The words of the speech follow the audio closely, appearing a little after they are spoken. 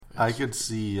I could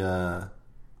see him.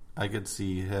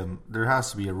 There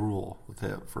has to be a rule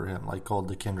for him, like called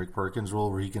the Kendrick Perkins rule,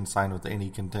 where he can sign with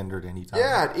any contender at any time.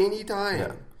 Yeah, at any time.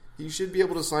 Yeah. He should be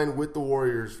able to sign with the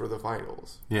Warriors for the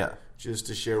finals. Yeah. Just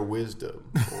to share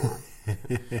wisdom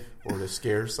or to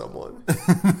scare someone.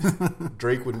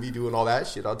 Drake wouldn't be doing all that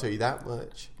shit, I'll tell you that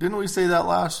much. Didn't we say that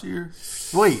last year?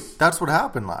 Wait, that's what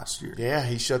happened last year. Yeah,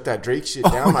 he shut that Drake shit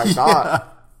down, I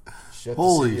thought.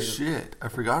 Holy shit, I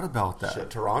forgot about that.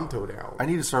 Shut Toronto down. I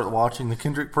need to start watching the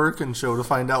Kendrick Perkins show to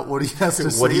find out what he has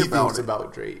to say what he about thinks it.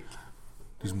 about Drake.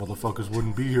 These motherfuckers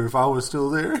wouldn't be here if I was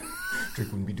still there. Drake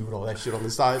wouldn't be doing all that shit on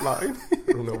the sideline.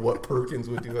 I don't know what Perkins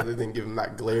would do other than give him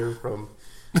that glare from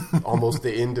almost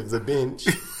the end of the bench.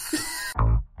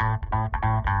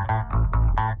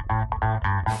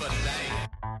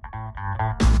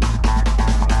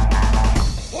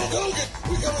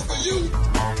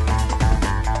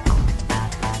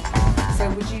 So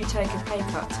would you take a pay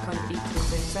cut to kind of equal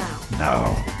things out?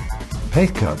 No. Pay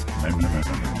cut? No.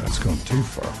 That's gone too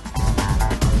far.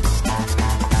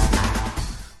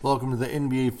 Welcome to the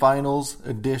NBA Finals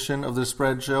edition of the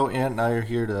Spread Show. Ant and I are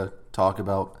here to talk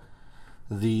about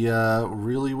the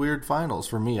really weird finals.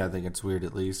 For me, I think it's weird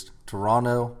at least.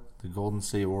 Toronto, the Golden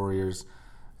State Warriors.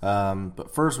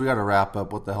 But first, we got to wrap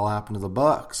up what the hell happened to the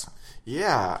Bucks.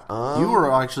 Yeah. You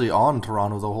were actually on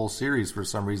Toronto the whole series for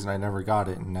some reason. I never got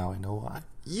it, and now I know why.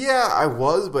 Yeah, I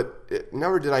was, but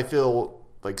never did I feel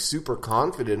like super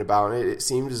confident about it. It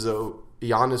seemed as though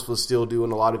Giannis was still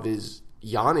doing a lot of his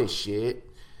Giannis shit.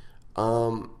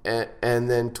 And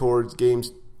then towards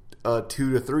games 2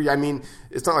 to 3, I mean,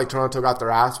 it's not like Toronto got their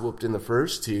ass whooped in the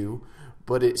first two,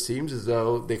 but it seems as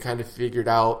though they kind of figured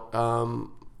out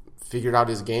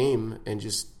his game and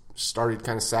just started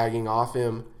kind of sagging off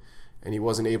him, and he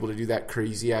wasn't able to do that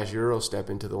crazy ass Euro step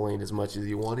into the lane as much as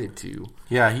he wanted to.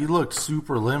 Yeah, he looked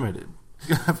super limited.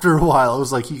 After a while, it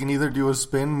was like he can either do a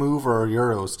spin move or a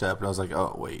Euro step, and I was like,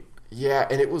 oh wait. Yeah,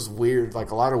 and it was weird,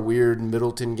 like a lot of weird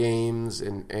Middleton games,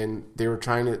 and they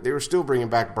were still bringing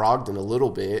back Brogdon a little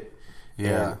bit.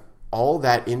 Yeah. And all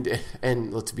that,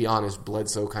 and let's be honest,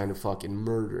 Bledsoe kind of fucking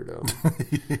murdered him.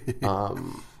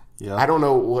 Yeah. I don't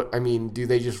know do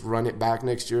they just run it back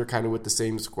next year kind of with the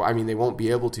same squad? I mean, they won't be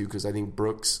able to because I think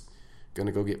Brooks going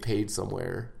to go get paid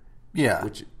somewhere. Yeah.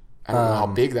 Which, I don't know how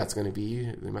big that's going to be.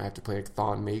 They might have to play like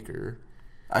Thon Maker.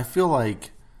 I feel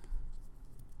like,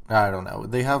 I don't know.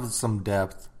 They have some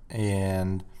depth,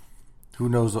 and who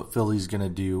knows what Philly's going to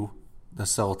do. The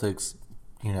Celtics,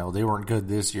 they weren't good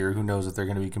this year. Who knows if they're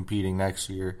going to be competing next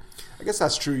year. I guess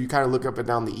that's true. You kind of look up and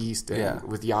down the East, and yeah.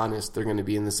 with Giannis, they're going to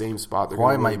be in the same spot.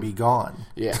 Kawhi might be gone.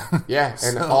 Yeah, yeah.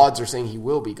 And the odds are saying he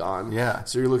will be gone. Yeah.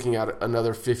 So you're looking at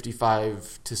another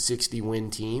 55 to 60 win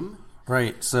team.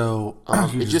 Right, so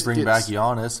you just bring back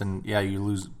Giannis, and you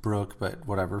lose Brook, but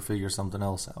whatever, figure something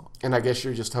else out. And I guess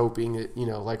you're just hoping that,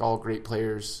 like all great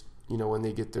players, when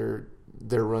they get their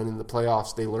run in the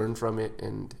playoffs, they learn from it.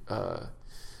 And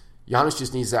Giannis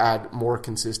just needs to add more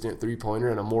consistent three-pointer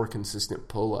and a more consistent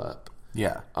pull-up.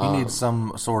 Yeah, he needs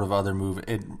some sort of other move.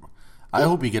 I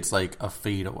hope he gets like a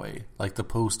fade away, like the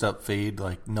post-up fade,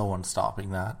 like no one's stopping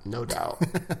that. No doubt.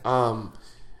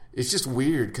 It's just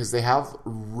weird because they have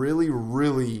really,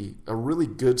 really a really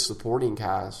good supporting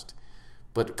cast,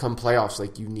 but come playoffs,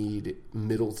 like you need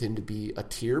Middleton to be a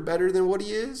tier better than what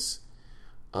he is.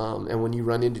 And when you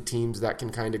run into teams that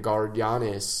can kind of guard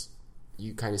Giannis,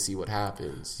 you kind of see what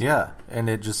happens. Yeah, and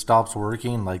it just stops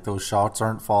working. Like those shots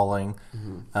aren't falling.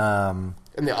 Mm-hmm.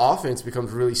 And the offense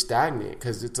becomes really stagnant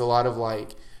because it's a lot of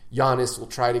like Giannis will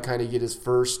try to kind of get his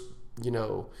first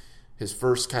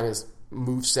kind of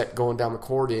move set going down the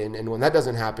court in, and when that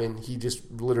doesn't happen, he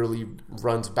just literally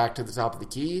runs back to the top of the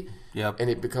key. Yep. And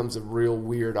it becomes a real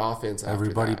weird offense after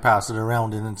Everybody that. pass it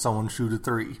around and then someone shoot a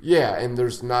three. Yeah, and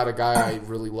there's not a guy I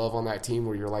really love on that team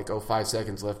where you're like, 5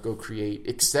 seconds left, go create,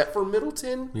 except for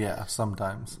Middleton. Yeah,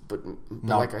 sometimes. But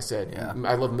like I said, yeah.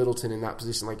 I love Middleton in that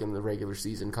position, like in the regular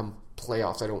season. Come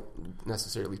playoffs, I don't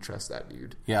necessarily trust that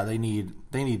dude. Yeah, they need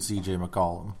CJ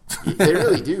McCollum. They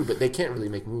really do, but they can't really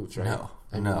make moves, right? No.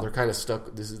 I mean, they're kind of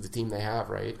stuck. This is the team they have,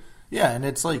 right? Yeah, and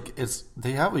it's like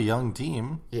they have a young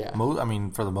team. Yeah.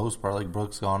 For the most part, like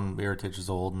Brooks gone, Mirotic is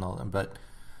old and all that. But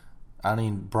I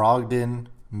mean, Brogdon,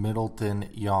 Middleton,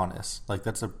 Giannis, like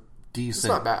that's a decent. It's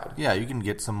not bad. Yeah, you can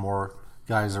get some more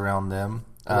guys around them.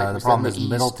 Like the problem is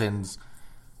Middleton's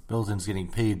getting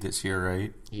paid this year,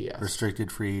 right? Yeah.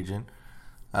 Restricted free agent.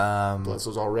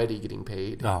 Bledsoe's already getting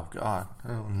paid. Oh God, I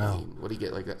don't know. I mean, what do you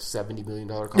get, like that $70 million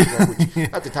contract? Which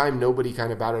at the time, nobody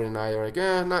kind of batted an eye. They're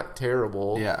like, not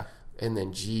terrible. Yeah. And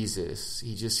then Jesus,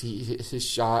 his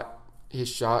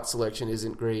shot selection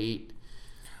isn't great.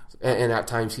 And at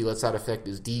times he lets that affect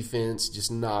his defense.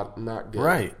 Just not good.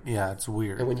 Right. Yeah, it's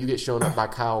weird. And when you get shown up by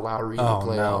Kyle Lowry in the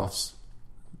playoffs,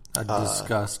 A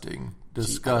disgusting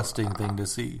thing to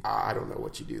see. I don't know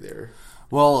what you do there.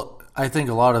 Well, I think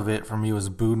a lot of it for me was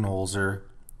Budenholzer.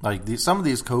 Like some of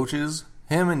these coaches,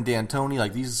 him and D'Antoni,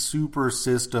 like these super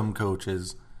system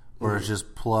coaches, where it's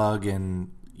just plug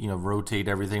and rotate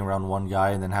everything around one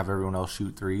guy and then have everyone else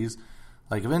shoot threes.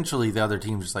 Like eventually, the other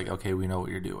team's just like, okay, we know what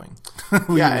you're doing.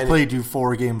 We played you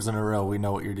 4 games in a row. We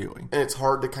know what you're doing. And it's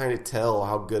hard to kind of tell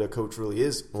how good a coach really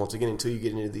is once again until you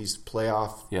get into these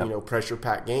playoff, pressure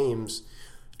packed games,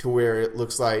 to where it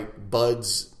looks like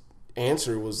Bud's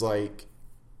answer was like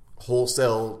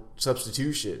wholesale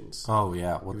substitutions. Oh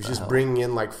yeah, he was just bringing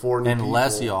in like 4 new people. And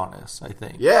less Giannis, I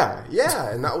think. Yeah,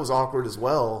 and that was awkward as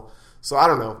well. So I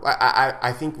don't know.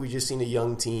 I think we just seen a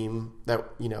young team that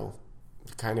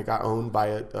kind of got owned by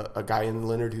a guy in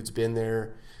Leonard who's been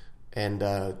there, and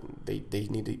they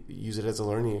need to use it as a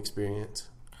learning experience.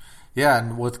 Yeah,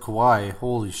 and with Kawhi,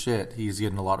 holy shit, he's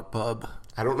getting a lot of pub.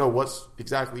 I don't know what's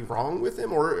exactly wrong with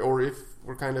him, or if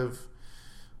we're kind of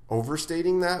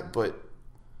overstating that, but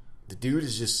the dude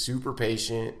is just super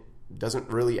patient, doesn't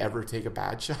really ever take a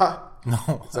bad shot.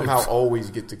 No. Somehow always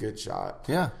gets a good shot.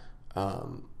 Yeah.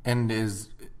 And is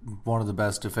one of the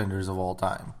best defenders of all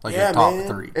time. Like a top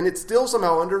 3. And it's still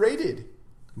somehow underrated.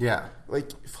 Yeah.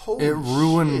 Like, holy it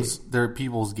ruins shit. their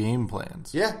people's game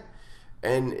plans. Yeah.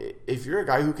 And if you're a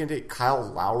guy who can take Kyle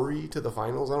Lowry to the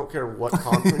finals, I don't care what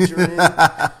conference you're in,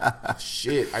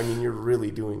 shit, I mean, you're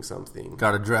really doing something.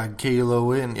 Got to drag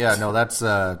Kalo in. Yeah, no, that's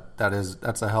a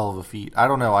hell of a feat. I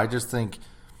don't know. I just think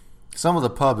some of the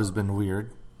pub has been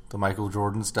weird. The Michael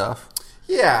Jordan stuff.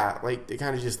 Yeah, like they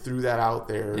kind of just threw that out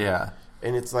there. Yeah.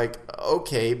 And it's like,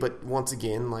 okay, but once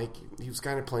again, like he was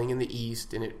kind of playing in the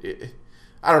East, and it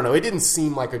I don't know, it didn't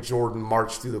seem like a Jordan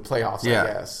march through the playoffs, I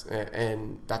guess.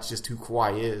 And that's just who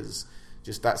Kawhi is.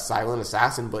 Just that silent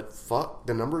assassin, but fuck,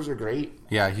 the numbers are great.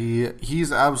 Yeah,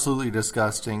 he's absolutely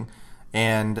disgusting.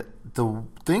 And the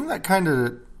thing that kind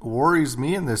of worries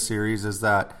me in this series is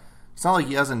that it's not like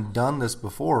he hasn't done this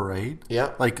before, right?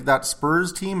 Yeah. Like that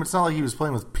Spurs team, it's not like he was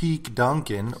playing with peak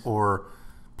Duncan or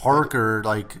Parker,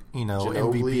 like,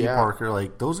 Ginobili, MVP Parker.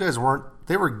 Like those guys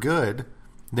they were good.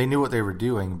 They knew what they were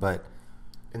doing, but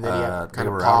and then they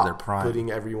were out of their prime. Putting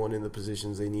everyone in the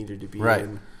positions they needed to be right.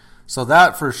 in. So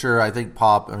that for sure, I think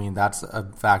Pop, that's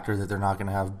a factor that they're not going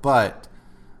to have. But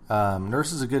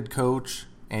Nurse is a good coach,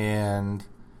 and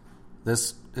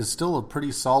this is still a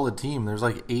pretty solid team. There's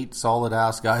like 8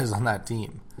 solid-ass guys on that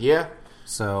team. Yeah.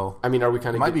 So are we kind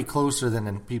of... It might be closer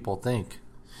than people think.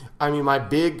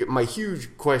 My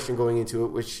huge question going into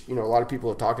it, which a lot of people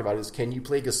have talked about, is can you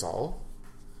play Gasol?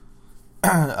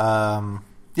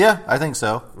 Yeah, I think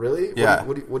so. Really? Yeah.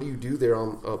 What do you do there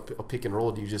on a pick and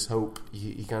roll? Do you just hope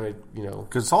he kind of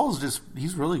Gasol's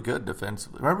he's really good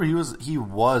defensively. Remember, he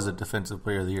was a defensive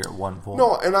player of the year at one point.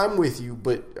 No, and I'm with you,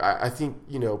 but I think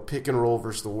pick and roll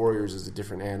versus the Warriors is a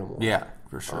different animal. Yeah,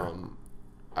 for sure.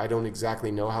 I don't exactly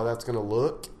know how that's going to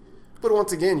look, but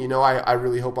once again, I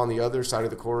really hope on the other side of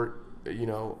the court,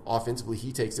 offensively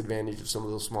he takes advantage of some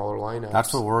of those smaller lineups.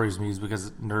 That's what worries me, is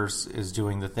because Nurse is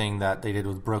doing the thing that they did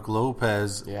with Brook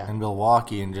Lopez in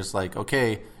Milwaukee, and just like,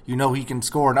 okay, he can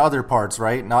score in other parts,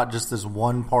 right? Not just this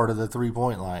one part of the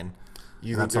 3-point line.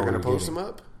 You think they're going to post him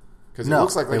up? Because it no,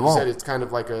 looks like you said, it's kind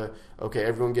of like okay,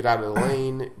 everyone get out of the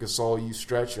lane, Gasol, you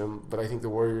stretch him, but I think the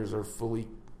Warriors are fully,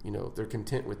 they're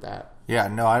content with that. Yeah,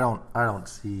 no, I don't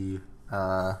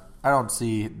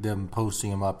see them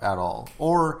posting him up at all,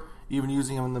 or even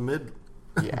using him in the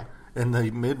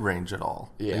mid range at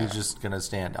all. Yeah. He's just gonna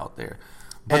stand out there.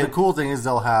 But the cool thing is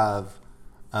they'll have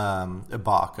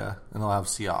Ibaka and they'll have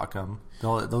Siakam.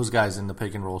 Those guys in the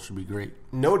pick and roll should be great.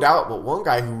 No doubt, but one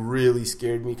guy who really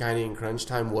scared me kind of in crunch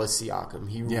time was Siakam.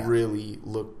 He really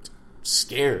looked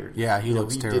scared. Yeah, he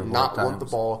looks terrible. He did not want the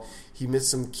ball. He missed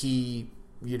some key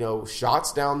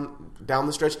shots down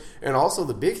the stretch. And also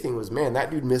the big thing was,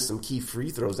 that dude missed some key free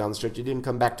throws down the stretch. It didn't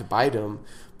come back to bite him.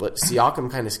 But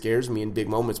Siakam kind of scares me in big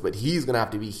moments, but he's going to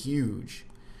have to be huge.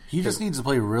 He just needs to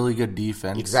play really good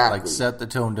defense. Exactly. Like set the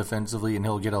tone defensively, and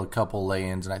he'll get a couple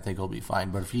lay-ins, and I think he'll be fine.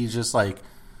 But if he's just like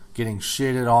getting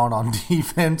shitted on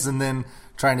defense and then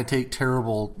trying to take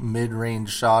terrible mid-range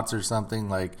shots or something,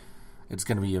 like it's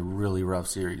going to be a really rough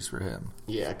series for him.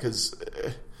 Yeah, because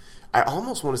I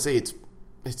almost want to say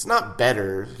it's not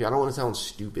better. I don't want to sound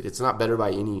stupid. It's not better by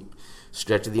any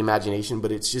stretch of the imagination,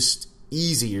 but it's just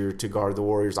easier to guard the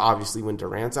Warriors, obviously, when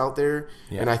Durant's out there.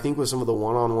 Yeah. And I think with some of the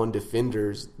one-on-one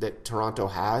defenders that Toronto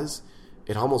has,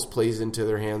 it almost plays into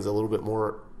their hands a little bit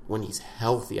more when he's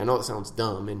healthy. I know it sounds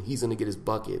dumb, and he's going to get his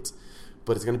buckets.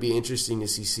 But it's going to be interesting to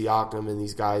see Siakam and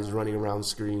these guys running around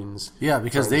screens. Yeah,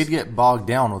 because they'd get bogged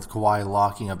down with Kawhi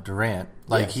locking up Durant.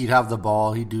 Like, Yes. he'd have the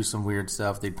ball, he'd do some weird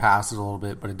stuff, they'd pass it a little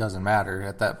bit, but it doesn't matter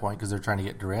at that point because they're trying to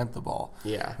get Durant the ball.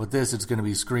 Yeah. With this, it's going to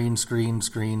be screen,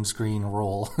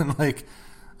 roll. And, like,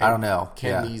 I don't know.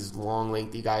 Can these long,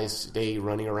 lengthy guys stay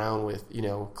running around with,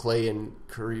 Clay and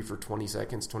Curry for 20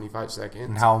 seconds, 25 seconds?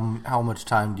 And how much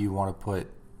time do you want to put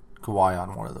Kawhi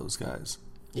on one of those guys?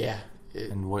 Yeah.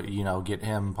 And get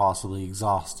him possibly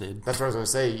exhausted. That's what I was going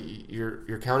to say.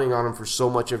 You're counting on him for so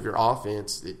much of your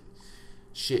offense.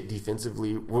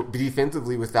 Defensively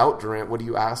without Durant, what do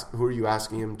you ask? Who are you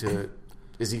asking him to?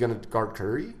 Is he going to guard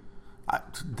Curry? I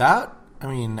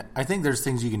think there's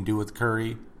things you can do with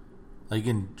Curry. Like,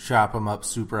 you can chop him up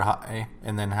super high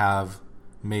and then have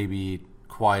maybe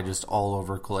Kawhi just all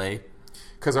over Clay.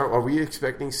 Because are we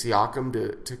expecting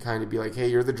Siakam to kind of be like, hey,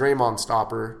 you're the Draymond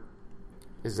stopper?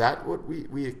 Is that what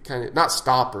we kind of, not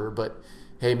stopper, but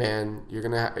hey man, you're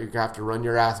gonna have to run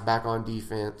your ass back on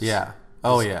defense. Yeah.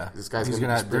 This guy's he's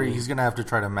gonna have to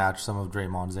try to match some of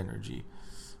Draymond's energy,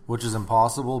 which is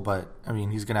impossible. But I mean,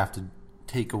 he's gonna have to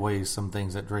take away some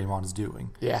things that Draymond's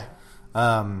doing. Yeah.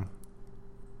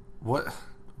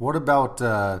 What about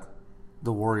the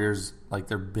Warriors? Like,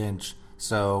 their bench.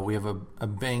 So we have a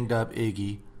banged up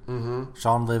Iggy. Mm-hmm.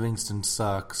 Sean Livingston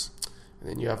sucks. And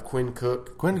then you have Quinn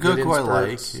Cook. Quinn Cook, who I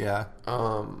like, yeah.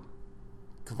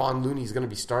 Kevon Looney's going to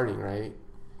be starting, right?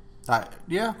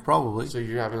 Yeah, probably. So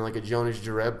you're having like a Jonas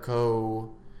Jerebko.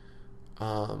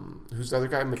 Who's the other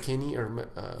guy? McKinney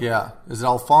or yeah? Is it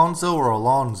Alfonso or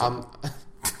Alonzo?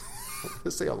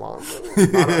 Let's say Alonzo.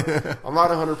 I'm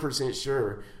not 100%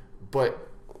 sure, but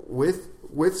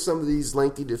with some of these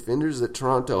lengthy defenders that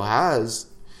Toronto has,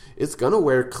 it's going to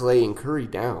wear Clay and Curry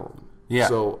down. Yeah.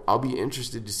 So I'll be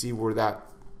interested to see where that,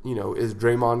 is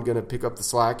Draymond going to pick up the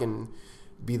slack and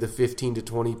be the 15 to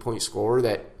 20 point scorer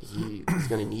that he is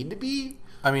going to need to be?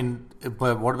 I mean,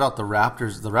 but what about the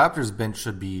Raptors? The Raptors bench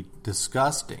should be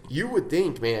disgusting. You would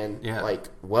think, man, Yeah. like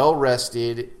well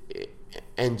rested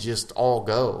and just all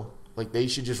go. Like they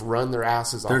should just run their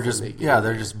asses off. They're when just they get in they're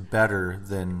there. just better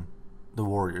than the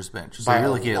Warriors bench. So By you're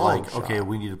a looking at long like, okay, shot.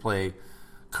 we need to play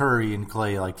Curry and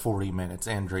Clay like 40 minutes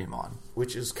and Draymond.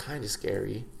 which is kind of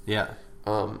scary. Yeah.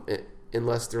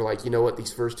 Unless they're like, you know what,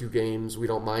 these first two games, we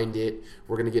don't mind it.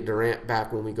 We're going to get Durant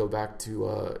back when we go back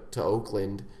to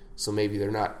Oakland. So maybe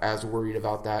they're not as worried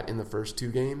about that in the first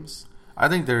two games. I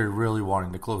think they're really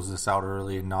wanting to close this out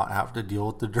early and not have to deal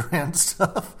with the Durant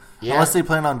stuff. Yeah. Unless they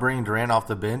plan on bringing Durant off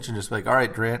the bench and just be like, all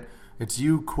right, Durant, it's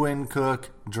you, Quinn Cook,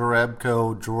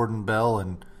 Jerebko, Jordan Bell,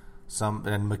 and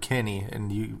McKinney,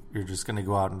 and you're just going to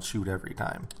go out and shoot every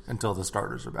time until the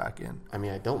starters are back in. I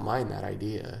mean, I don't mind that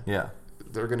idea. Yeah.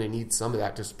 They're going to need some of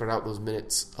that to spread out those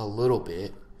minutes a little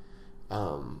bit.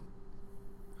 Because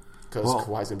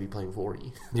Kawhi's going to be playing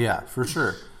 40. Yeah, for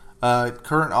sure.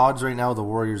 Current odds right now, the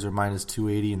Warriors are minus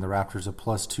 280 and the Raptors are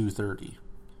plus 230. Do you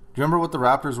remember what the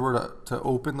Raptors were to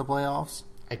open the playoffs?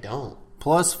 I don't.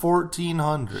 Plus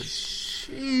 1,400. Sheesh.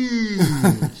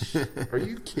 Are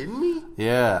you kidding me?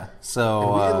 Yeah. So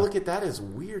And we didn't look at that as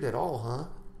weird at all,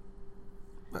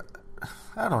 huh?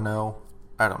 I don't know.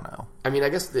 I mean, I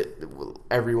guess that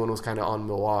everyone was kind of on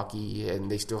Milwaukee,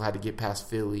 and they still had to get past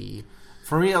Philly.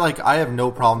 For me, like, I have no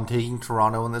problem taking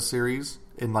Toronto in this series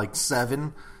in like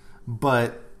 7,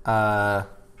 but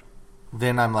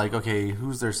then I'm like, okay,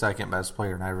 who's their second best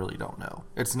player? And I really don't know.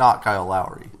 It's not Kyle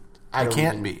Lowry. It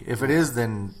can't be. If it is,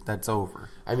 then that's over.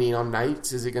 I mean, on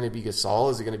nights, is it going to be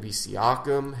Gasol? Is it going to be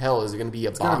Siakam? Hell, is it going to be Ibaka?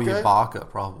 It's going to be Ibaka,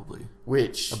 probably.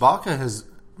 Which? Ibaka has...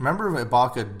 Remember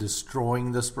Ibaka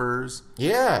destroying the Spurs?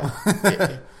 Yeah.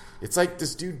 It's like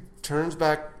this dude turns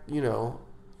back time.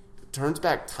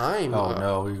 Oh,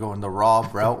 no. You're going the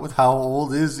Rob route with how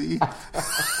old is he?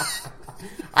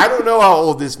 I don't know how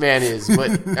old this man is,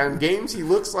 but on games he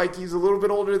looks like he's a little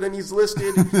bit older than he's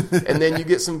listed. And then you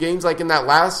get some games like in that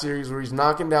last series where he's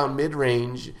knocking down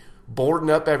mid-range,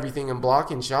 boarding up everything and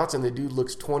blocking shots, and the dude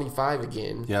looks 25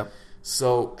 again. Yep.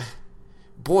 So,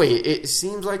 boy, it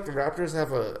seems like the Raptors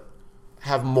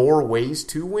have more ways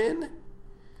to win,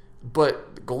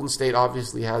 but Golden State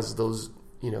obviously has those,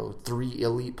 3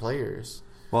 elite players.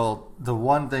 Well, the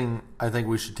one thing I think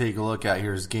we should take a look at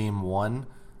here is Game 1,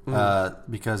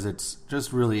 because it's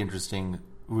just really interesting.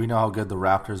 We know how good the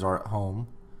Raptors are at home.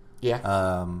 Yeah.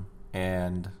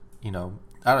 And, I don't know,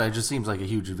 it just seems like a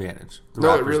huge advantage. The No,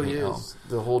 Raptors it really being is. home.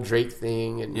 The whole Drake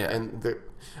thing. And, Yeah.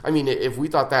 if we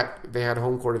thought that they had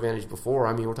home court advantage before,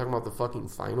 we're talking about the fucking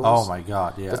finals. Oh, my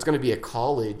God, yeah. That's going to be a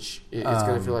college. It's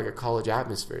going to feel like a college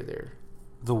atmosphere there.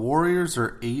 The Warriors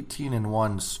are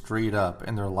 18-1 straight up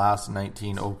in their last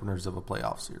 19 openers of a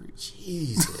playoff series.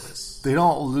 Jesus. They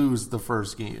don't lose the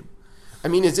first game. I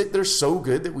mean, is it they're so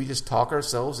good that we just talk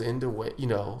ourselves into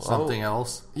Something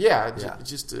else? Yeah, Yeah.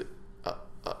 just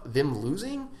them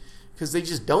losing? Because they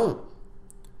just don't.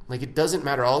 Like, it doesn't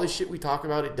matter. All this shit we talk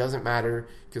about, it doesn't matter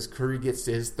because Curry gets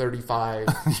to his 35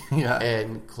 Yeah.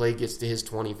 and Clay gets to his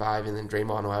 25, and then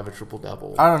Draymond will have a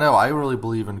triple-double. I don't know. I really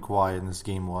believe in Kawhi in this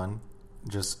game one.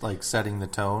 Just like setting the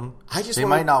tone. They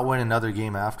might not win another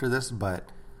game after this, but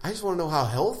I just want to know how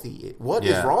healthy. What is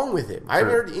Yeah. wrong with him? I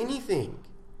haven't Sure. heard anything.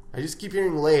 I just keep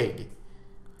hearing leg.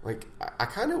 Like, I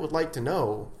kind of would like to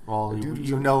know. well, The dude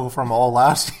you know from all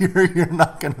last year, you're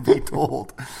not going to be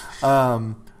told.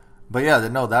 But yeah,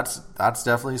 no, that's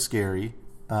definitely scary.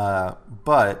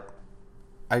 But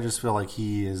I just feel like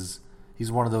he's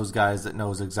one of those guys that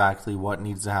knows exactly what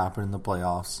needs to happen in the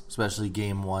playoffs, especially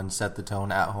game one. Set the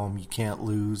tone at home. You can't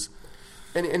lose.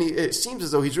 And it seems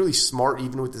as though he's really smart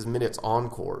even with his minutes on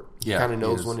court. He Yeah, kind of he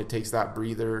knows is. when to take that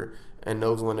breather and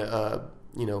knows when to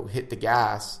hit the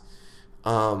gas.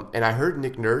 And I heard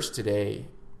Nick Nurse today.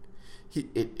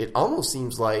 It almost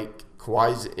seems like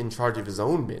Kawhi's in charge of his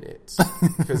own minutes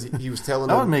because he was telling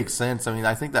That him. would make sense. I mean,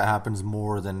 I think that happens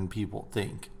more than people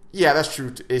think. Yeah, that's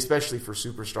true, especially for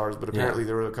superstars. But apparently, Yeah.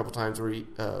 there were a couple times where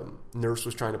Nurse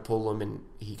was trying to pull him, and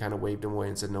he kind of waved him away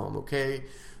and said, "No, I'm okay."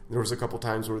 There was a couple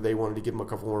times where they wanted to give him a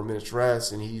couple more minutes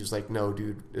rest, and he was like, "No,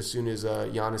 dude. As soon as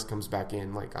Giannis comes back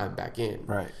in, like I'm back in."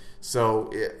 Right. So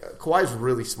Kawhi's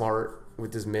really smart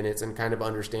with his minutes and kind of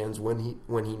understands when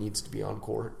he needs to be on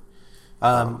court.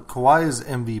 Kawhi's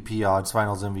MVP odds,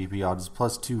 Finals MVP odds,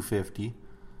 plus 250.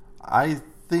 I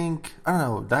think I don't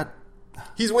know that.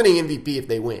 He's winning MVP if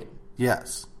they win.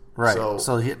 Yes, right.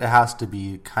 So it has to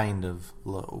be kind of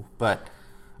low, but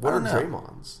What I are don't know.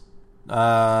 Draymond's?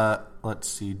 Let's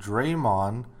see,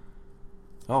 Draymond.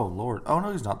 Oh Lord, oh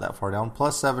no, he's not that far down.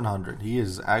 Plus 700. He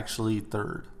is actually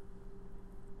third.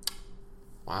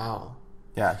 Wow.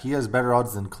 Yeah, he has better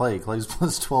odds than Clay. Clay's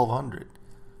plus 1200.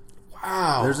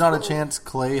 Wow. There's not a chance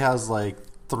Clay has like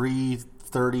 3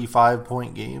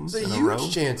 35-point games There's a in a row.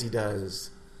 huge chance he does.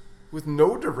 With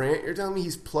no Durant, you're telling me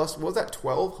he's plus, what was that,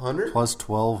 1,200? Plus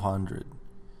 1200.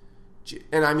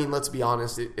 And I mean, let's be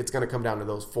honest, it's going to come down to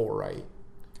those four, right?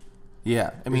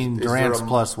 Yeah, I mean is Durant's there a-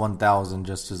 plus 1,000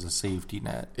 just as a safety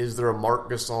net. Is there a Marc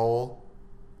Gasol,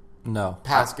 No,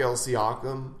 Pascal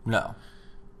Siakam? no.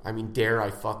 I mean, dare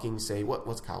I fucking say,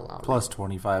 what's Kyle Lowry? Plus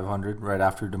 2,500 right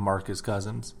after DeMarcus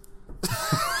Cousins.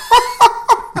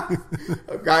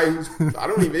 A guy who's, I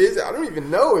don't even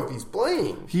know if he's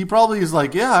playing. He probably is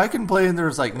like, yeah, I can play, and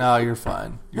there's like, no, you're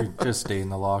fine. You're just stay in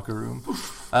the locker room.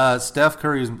 Steph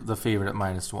Curry's the favorite at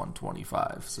minus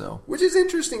 125. So Which is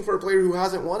interesting for a player who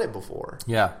hasn't won it before.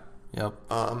 yeah, yep.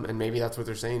 And maybe that's what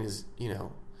they're saying is,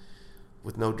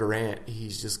 with no Durant,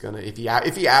 he's just gonna if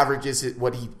he averages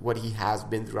what he has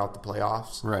been throughout the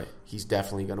playoffs, Right. he's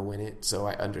definitely gonna win it. So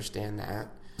I understand that.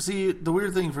 See, the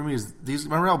weird thing for me is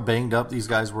remember how banged up these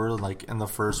guys were like in the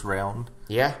first round,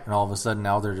 Yeah, and all of a sudden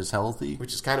now they're just healthy.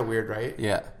 which is kind of weird, right?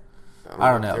 Yeah.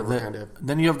 I don't if they know. were kinda-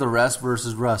 Then you have the rest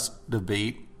versus rust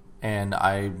debate, and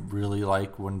I really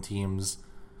like when teams.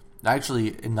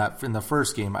 Actually, in the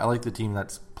first game, I like the team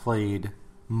that's played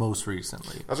most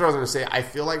recently. That's what I was going to say. I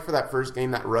feel like for that first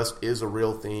game, that rust is a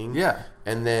real thing. Yeah.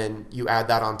 and then you add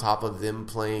that on top of them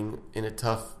playing in a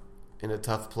tough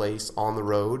place on the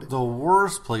road. The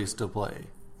worst place to play.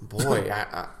 Boy,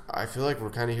 I feel like we're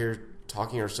kind of here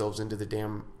talking ourselves into the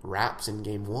damn Raps in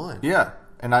game one. Yeah,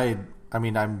 and I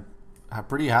mean, I'm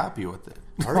pretty happy with it.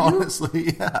 Are you?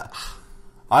 Honestly, yeah.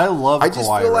 I love I just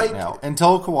Kawhi feel right like- now.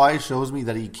 Until Kawhi shows me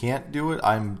that he can't do it,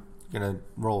 I'm gonna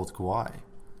roll with Kawhi.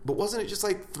 But wasn't it just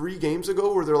like 3 games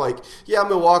ago where they're like, yeah,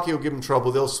 Milwaukee will give them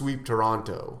trouble. They'll sweep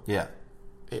Toronto. Yeah.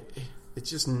 It's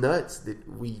just nuts that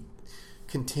we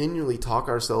continually talk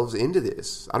ourselves into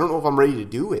this. I don't know if I'm ready to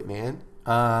do it, man.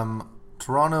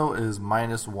 Toronto is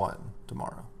 -1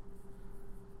 tomorrow.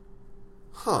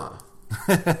 Huh.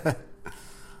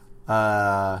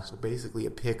 So basically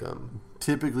a pick 'em.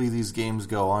 Typically, these games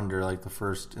go under, like the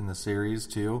first in the series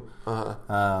too.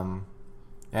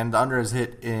 And the under has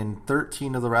hit in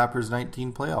 13 of the Raptors'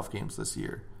 19 playoff games this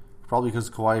year. Probably because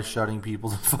Kawhi is shutting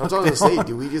people the fuck That's what I was going to down.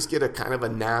 say. Do we just get a kind of a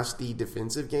nasty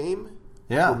defensive game?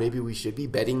 Yeah. Or maybe we should be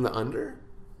betting the under?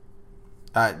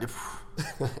 I Well, just-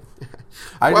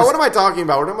 what am I talking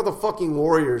about? We're talking about the fucking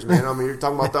Warriors, man. I mean, you're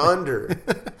talking about the under. Do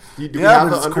we Yeah, have but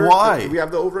the it's under? Kawhi. Do we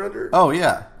have the over-under? Oh,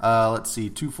 yeah. Let's see.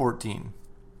 214.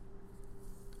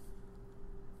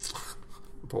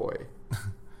 Boy.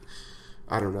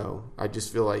 I don't know. I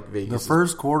just feel like Vegas The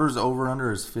first quarter's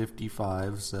over-under is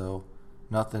 55, so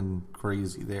Nothing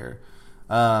crazy there.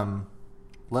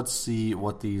 Let's see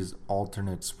what these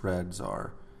alternate spreads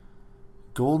are.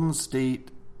 Golden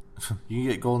State, you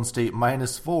can get Golden State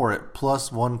 -4 at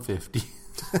plus 150.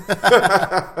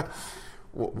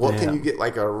 What can you get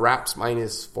like a Raps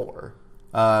 -4?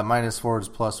 -4 is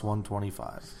plus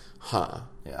 125. Huh.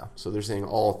 Yeah. So they're saying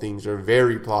all things are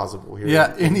very plausible here.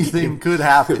 Yeah, anything could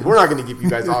happen. We're not going to give you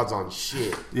guys odds on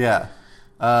shit. Yeah.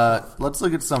 Let's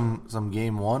look at some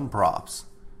game one props.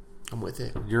 I'm with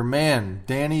it. Your man,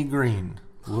 Danny Green.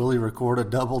 Will he record a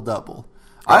double-double?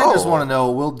 I just want to know,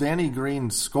 will Danny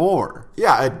Green score?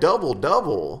 Yeah, a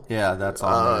double-double. Yeah, that's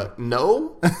on there.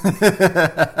 No.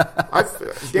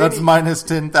 That's minus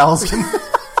 10,000.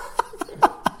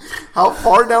 How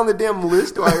far down the damn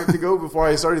list do I have to go before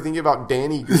I started thinking about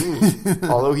Danny Green?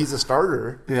 Although he's a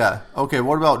starter. Yeah. Okay,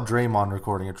 what about Draymond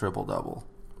recording a triple-double?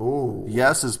 Ooh.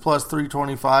 Yes is plus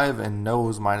 325 and no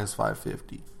is minus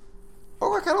 550.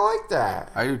 Oh, I kind of like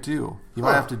that. I do too. You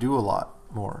might have to do a lot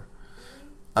more.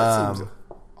 That seems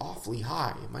awfully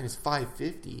high. Minus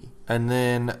 550. And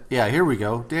then, yeah, here we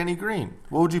go. Danny Green.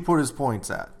 What would you put his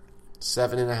points at?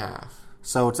 7.5.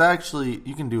 So it's actually,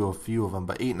 you can do a few of them,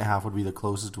 but 8.5 would be the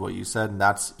closest to what you said, and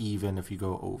that's even if you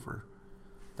go over.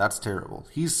 That's terrible.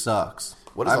 He sucks.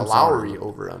 What is a Lowry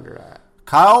over-under at?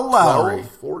 Kyle Lowry. 12,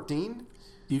 14?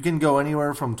 You can go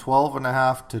anywhere from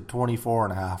 12.5 to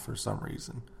 24.5 for some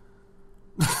reason.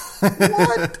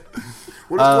 What?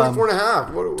 What is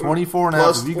 24.5?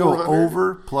 24.5. If you go 400?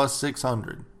 over, plus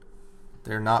 600.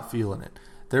 They're not feeling it.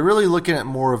 They're really looking at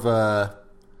more of a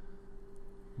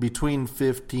between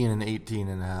 15 and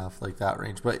 18.5, like that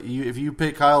range. But if you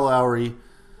pick Kyle Lowry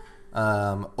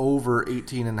over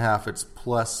 18.5, it's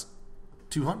plus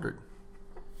 200.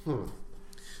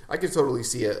 I could totally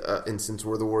see an instance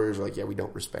where the Warriors are like, yeah, we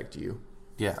don't respect you.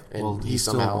 Yeah, And well, he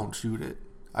still somehow- won't shoot it.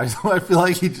 I feel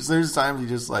like there's times he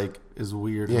just like is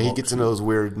weird. Yeah, and he won't gets shoot. into those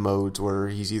weird modes where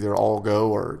he's either all go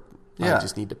or Yeah. I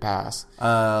just need to pass.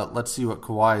 Let's see what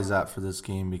Kawhi is at for this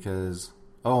game because,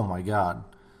 oh my God.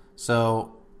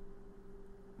 So,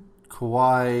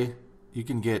 Kawhi, you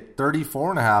can get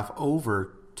 34.5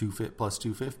 over plus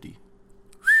 250.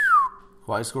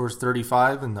 Kawhi scores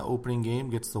 35 in the opening game,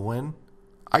 gets the win.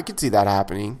 I could see that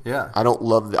happening. Yeah. I don't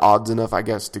love the odds enough, I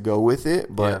guess, to go with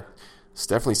it, but Yeah. it's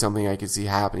definitely something I could see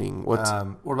happening. What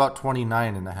about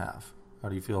 29.5? How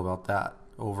do you feel about that?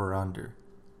 Over or under?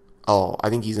 Oh, I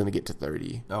think he's going to get to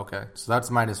 30. Okay, so that's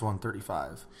minus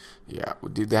 135. Yeah.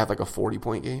 Did they have like a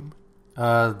 40-point game?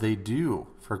 They do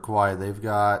for Kawhi. They've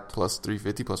got Plus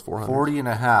 350, plus 400?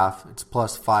 40.5. It's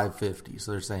plus 550,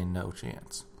 so they're saying no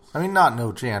chance. I mean, not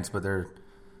no chance, but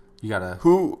you gotta.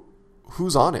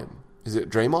 Who's on him? Is it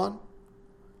Draymond?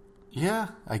 Yeah,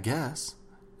 I guess.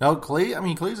 No, Clay. I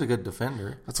mean, Clay's a good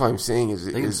defender. That's what I'm saying.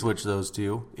 They can switch those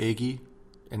two. Iggy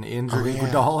and injury yeah.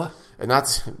 Iguodala. And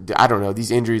that's, I don't know, these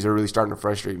injuries are really starting to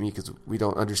frustrate me because we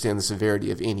don't understand the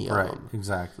severity of any of Right, them.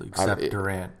 exactly. Except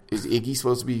Durant. Is Iggy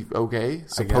supposed to be okay? I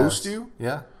Supposed guess. to?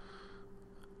 Yeah.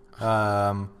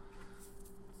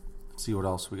 Let's see what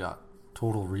else we got.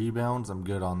 Total rebounds. I'm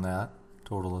good on that.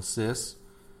 Total assists.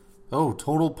 Oh,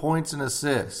 total points and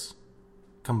assists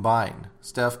combined.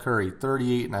 Steph Curry,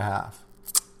 38.5.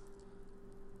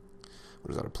 What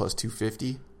is that, a plus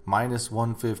 250? Minus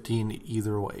 115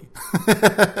 either way.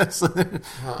 So,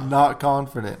 not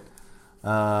confident.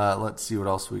 Let's see what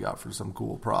else we got for some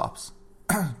cool props.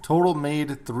 Total made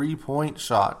 3-point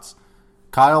shots.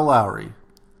 Kyle Lowry.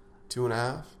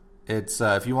 2.5? It's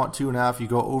if you want 2.5, you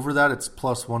go over that. It's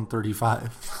plus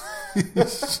 135.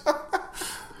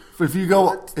 If you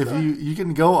go, you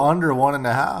can go under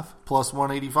 1.5 plus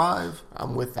 185.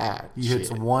 I'm with that. You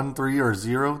hit 1 3 or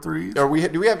 0 threes. Do we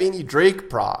have any Drake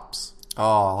props? Oh,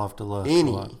 I'll have to look.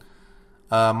 Any?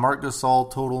 Marc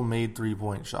Gasol total made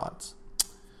 3-point shots.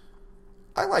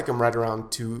 I like him right around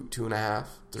 2.5,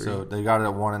 3. So they got it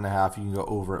at 1.5. You can go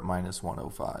over at minus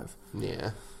 105.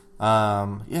 Yeah.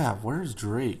 Yeah. Where's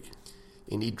Drake?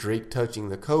 Any Drake touching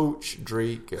the coach?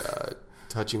 Drake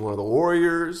touching one of the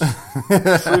Warriors?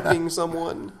 Tripping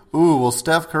someone? Ooh, will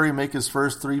Steph Curry make his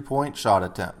first 3-point shot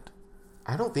attempt?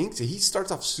 I don't think so. He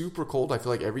starts off super cold. I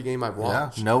feel like every game I've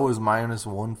watched. Yeah. No is minus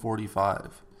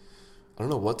 145. I don't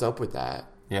know what's up with that.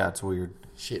 Yeah, it's weird.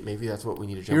 Shit, maybe that's what we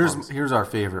need to jump on. Here's our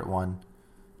favorite one.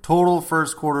 Total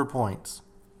first quarter points.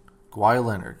 Kawhi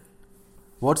Leonard.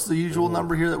 What's the usual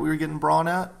number here that we were getting Braun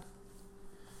at?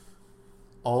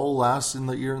 All last in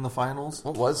the year in the finals?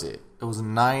 What was it? It was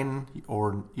 9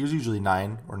 or it was usually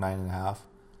 9 or 9.5.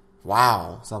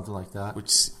 Wow. Something like that.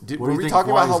 Which What do were you we think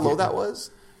talking about Kawhi's how low getting? that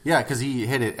was? Yeah, because he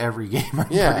hit it every game, I'm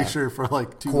Yeah. pretty sure, for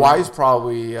like 2 Kawhi's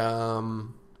probably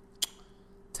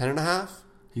 10.5.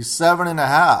 He's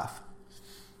 7.5.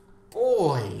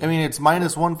 Boy. I mean, it's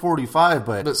minus 145,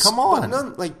 but come on.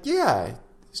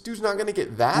 This dude's not going to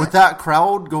get that. With that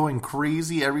crowd going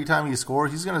crazy every time he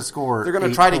scores, he's going to score. They're going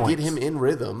to try to get him in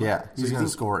rhythm. Yeah, he's going to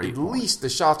score 8 At points. least the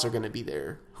shots are going to be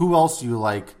there. Who else do you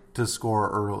like to score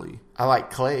early? I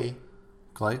like Clay.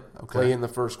 Clay? Okay. Clay in the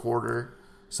first quarter.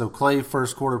 So Clay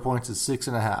first quarter points is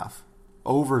 6.5.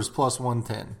 Overs plus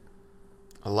 110.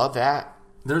 I love that.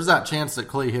 There's that chance that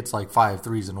Clay hits like 5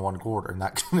 threes in one quarter, and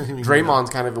that Draymond's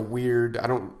kind of a weird. I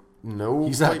don't know.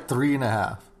 He's at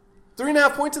 3.5.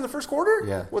 3.5 points in the first quarter.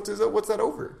 Yeah. What's that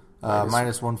over?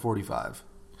 Minus 145.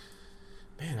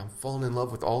 Man, I'm falling in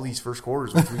love with all these first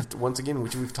quarters,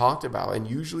 which we've talked about and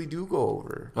usually do go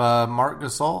over. Marc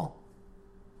Gasol,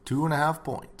 2.5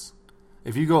 points.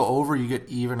 If you go over, you get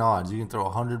even odds. You can throw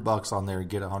 $100 on there and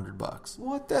get $100.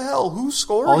 What the hell? Who's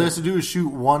scoring? All he has to do is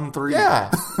shoot 1 3.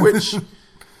 Yeah, which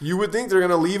you would think they're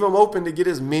going to leave him open to get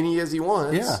as many as he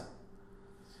wants.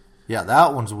 Yeah,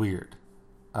 that one's weird.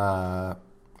 Who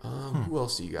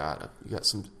else do you got? You got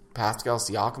some Pascal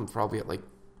Siakam probably at like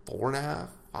 4.5.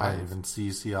 I didn't even see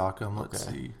Siakam. Let's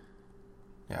see.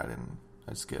 Yeah,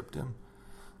 I skipped him.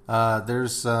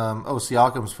 There's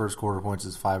Siakam's first quarter points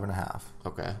is 5.5.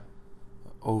 Okay.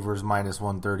 Overs minus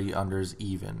 130, unders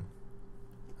even.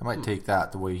 I might take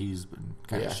that the way he's been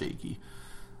kind of shaky.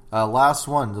 Last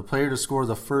one, the player to score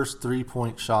the first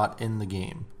 3-point shot in the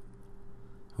game.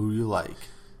 Who you like?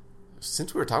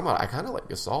 Since we were talking about it, I kind of like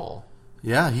Gasol.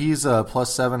 Yeah, he's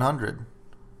plus 700.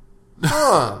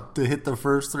 Huh. To hit the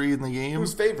first 3 in the game.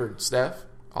 Who's favored? Steph,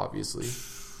 obviously.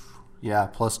 Yeah,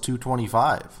 plus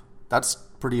 225. That's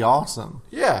pretty awesome.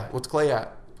 Yeah. What's Clay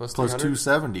at? Plus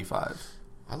 275.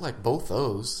 I like both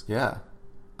those. Yeah.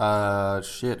 Who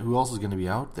else is going to be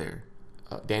out there?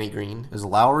 Danny Green. Is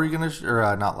Lowry going to...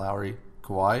 Or not Lowry.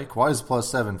 Kawhi? Kawhi's plus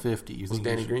 750. What's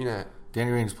Danny Green at?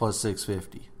 Danny Green's plus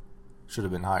 650. Should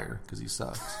have been higher because he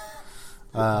sucks.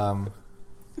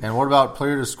 And what about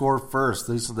player to score first?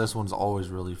 This one's always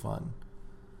really fun.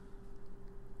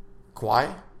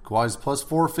 Kawhi? Kawhi's plus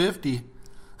 450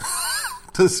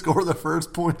 to score the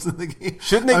first points in the game.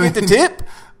 Shouldn't they get the tip?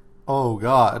 Oh,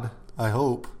 God. I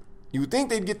hope. You would think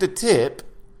they'd get the tip,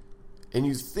 and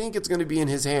you think it's going to be in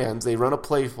his hands. They run a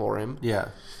play for him. Yeah.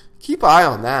 Keep an eye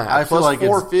on that. I feel like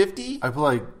 450? I feel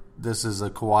like this is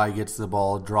a Kawhi gets the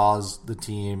ball, draws the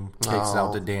team, kicks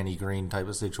out to Danny Green type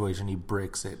of situation. He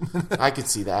bricks it. I could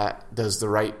see that. Does the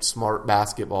right smart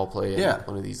basketball play, and Yeah.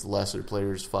 one of these lesser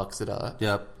players fucks it up.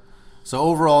 Yep. So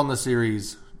overall in the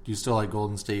series, do you still like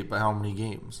Golden State by how many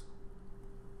games?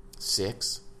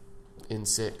 6 in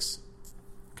 6.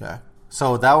 Okay.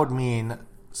 So that would mean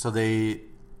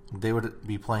they would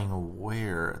be playing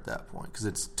where at that point? Because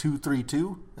it's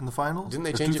 2-3-2 in the finals? Didn't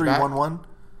they Or change it back? 2-3-1-1?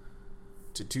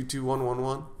 To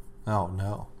 2-2-1-1-1? Oh,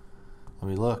 no. Let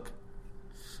me look.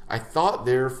 I thought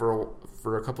there for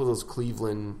a couple of those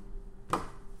Cleveland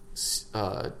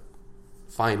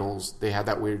finals, they had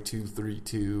that weird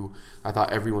 2-3-2. I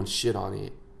thought everyone shit on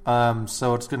it.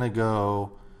 So it's going to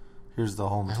go... Here's the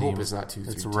home I team. hope it's not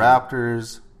 2-3-2. It's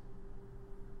Raptors...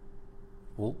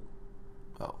 Well,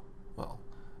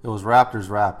 it was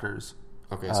Raptors.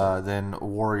 Okay, so then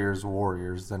Warriors,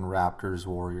 then Raptors.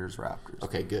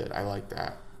 okay, good. I like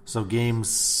that. So game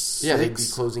 6. Yeah, they'd be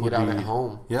closing it out at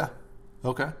home. Yeah.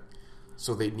 Okay.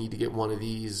 So they need to get one of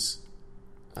these.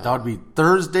 That would be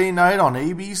Thursday night on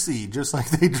ABC, just like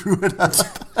they drew it up.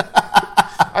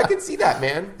 I can see that,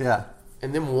 man. Yeah.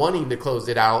 And them wanting to close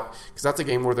it out, because that's a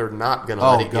game where they're not going to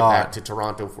let it get back to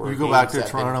Toronto for You a go game back to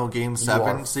 7. Toronto game You 7,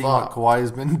 are seeing what fucked.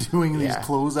 Kawhi's been doing in these Yeah.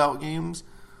 closeout games.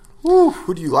 Woo,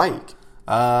 who do you like?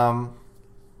 I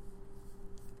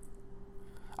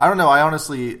don't know. I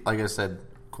honestly, like I said,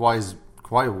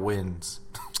 Kawhi wins.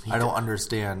 I don't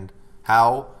understand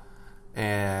how.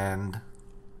 And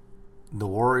the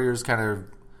Warriors kind of...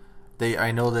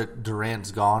 I know that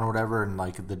Durant's gone or whatever, and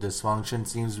like the dysfunction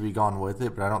seems to be gone with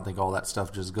it, but I don't think all that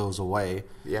stuff just goes away.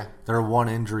 Yeah. They're one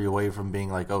injury away from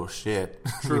being like, oh shit.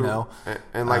 True. You know?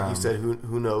 And like you said,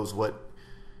 who knows what...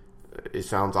 It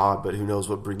sounds odd, but who knows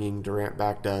what bringing Durant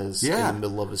back does in the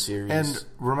middle of a series. And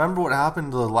remember what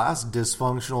happened to the last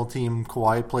dysfunctional team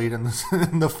Kawhi played in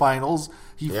the finals?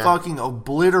 He fucking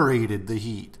obliterated the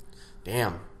Heat.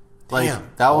 Damn.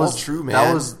 Like that was true, man.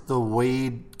 That was the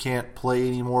Wade can't play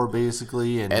anymore,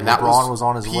 basically, and that LeBron was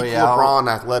on his peak way out.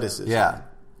 LeBron athleticism. Yeah,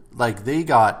 like they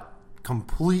got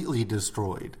completely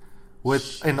destroyed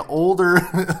with an older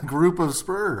group of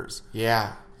Spurs.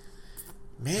 Yeah.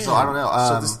 Man. So I don't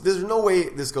know. So there's no way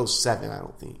this goes 7, I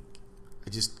don't think. I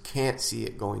just can't see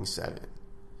it going 7.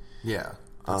 Yeah,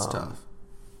 that's tough.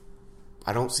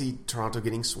 I don't see Toronto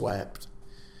getting swept.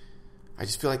 I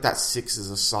just feel like that 6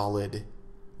 is a solid.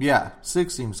 Yeah,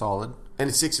 6 seems solid.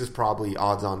 And 6 is probably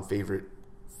odds-on favorite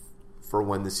for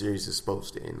when the series is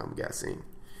supposed to end, I'm guessing.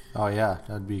 Oh, yeah.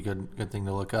 That'd be a good thing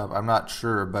to look up. I'm not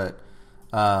sure, but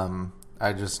I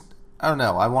don't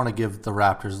know. I want to give the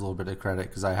Raptors a little bit of credit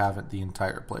because I haven't the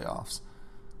entire playoffs.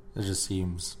 It just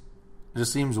seems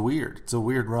weird. It's a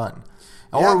weird run.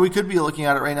 Yeah. Or we could be looking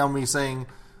at it right now and be saying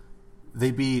they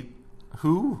beat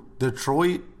who?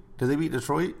 Detroit? Did they beat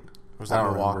Detroit? Or was that I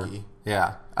don't Milwaukee? remember.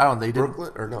 Yeah. I don't know. They didn't.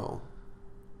 Brooklyn? Or no?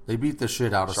 They beat the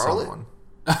shit out of Charlotte? someone.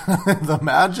 The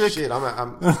Magic? Shit,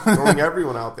 I'm throwing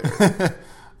everyone out there.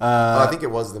 I think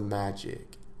it was the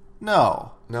Magic.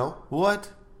 No. No? What?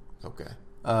 Okay.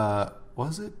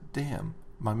 Was it? Damn.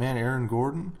 My man Aaron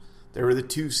Gordon? They were the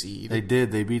 2 seed. They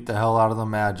did. They beat the hell out of the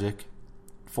Magic.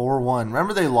 4-1.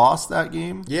 Remember they lost that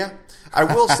game? Yeah. I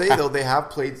will say, though, they have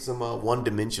played some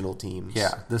one-dimensional teams.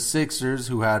 Yeah. The Sixers,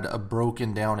 who had a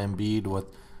broken down Embiid with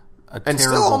a And terrible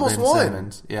still almost Ben won.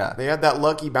 Simmons. Yeah. They had that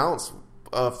lucky bounce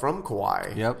from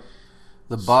Kawhi. Yep.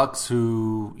 The Bucks,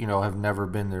 who, have never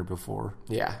been there before.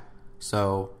 Yeah.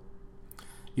 So,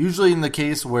 usually in the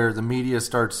case where the media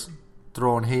starts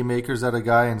throwing haymakers at a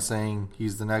guy and saying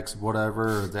he's the next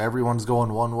whatever, or everyone's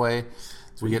going one way,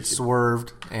 we get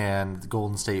swerved, and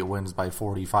Golden State wins by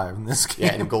 45 in this game.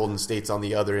 Yeah, and Golden State's on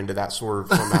the other end of that swerve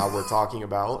somehow we're talking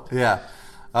about. Yeah.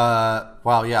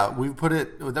 Wow, yeah. We put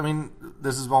it... I mean,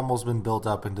 this has almost been built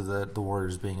up into the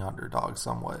Warriors being underdogs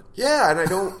somewhat. Yeah, and I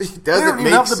don't... It They doesn't don't even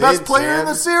make have the best sense, player man. in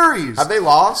the series. Have they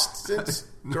lost since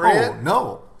Durant?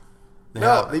 No. They No,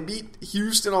 haven't. they beat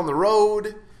Houston on the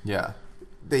road. Yeah.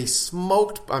 They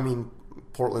smoked... I mean,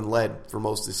 Portland led for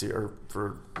most of the series, or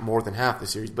for more than half the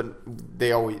series, but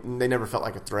they never felt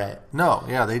like a threat. No,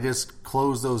 yeah, they just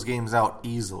close those games out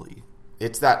easily.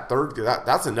 It's that third...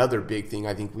 That's another big thing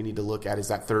I think we need to look at is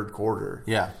that third quarter.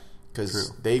 Yeah.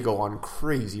 Because they go on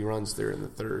crazy runs there in the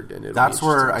third. And That's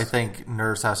where I think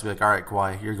Nurse has to be like, all right,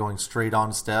 Kawhi, you're going straight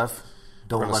on Steph.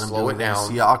 Don't let him slow do it it down.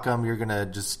 Siakam, you're going to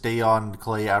just stay on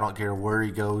Clay. I don't care where he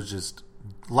goes. Just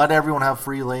let everyone have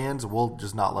free lands. We'll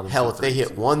just not let him. Hell, if they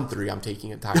hit 1 3, I'm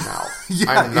taking a timeout. Yeah,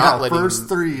 I'm not letting first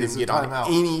three them is a get on timeout.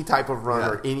 any type of run Yeah.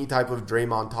 or any type of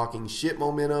Draymond talking shit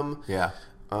momentum. Yeah.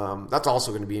 That's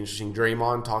also going to be interesting.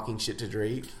 Draymond talking shit to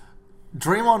Drake.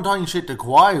 Draymond talking shit to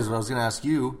Kawhi is what I was going to ask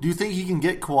you. Do you think he can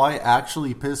get Kawhi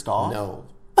actually pissed off? No.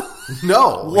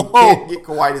 No. You can't get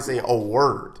Kawhi to say a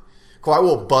word. Kawhi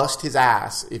will bust his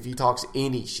ass if he talks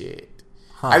any shit.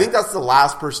 I think that's the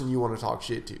last person you want to talk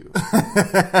shit to.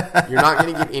 You're not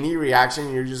going to get any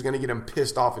reaction. You're just going to get him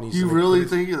pissed off. And he's You gonna really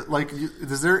put his- think, like,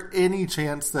 is there any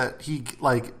chance that he,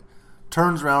 like,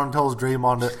 turns around and tells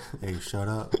Draymond to, hey, shut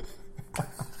up?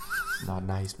 Not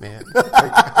nice, man.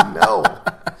 Like, no.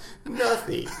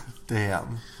 Nothing. Damn.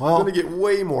 I'm Well, going to get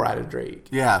way more out of Drake.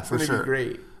 yeah, It's for going to sure. be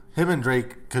great. Him and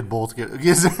Drake could both get...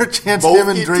 Is there a chance Both him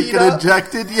and get Drake teed get up?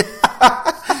 ejected? Yeah.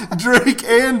 Drake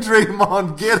and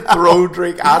Draymond get out. Throw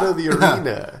Drake out of the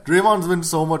arena. Draymond's been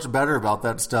so much better about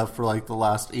that stuff for, like, the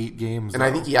last 8 games. And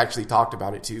I think he actually talked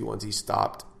about it, too, once he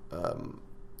stopped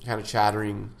kind of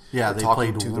chattering Yeah, and they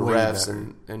talking played to the way refs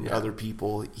better. and Yeah. other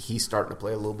people. He's starting to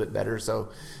play a little bit better. So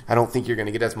I don't think you're going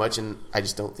to get as much. And I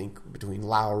just don't think between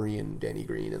Lowry and Danny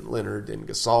Green and Leonard and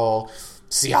Gasol,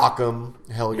 Siakam,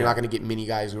 hell, you're not going to get many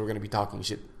guys who are going to be talking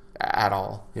shit at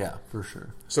all. Yeah, for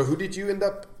sure. So who did you end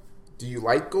up... Do you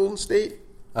like Golden State?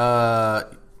 Yeah.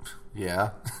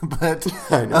 But,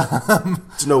 I know.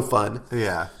 It's no fun.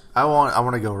 yeah. I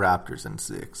want to go Raptors in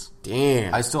 6.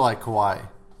 Damn. I still like Kawhi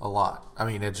a lot. I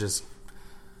mean, it just...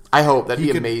 I hope. That'd be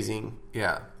could- amazing.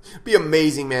 Yeah. Be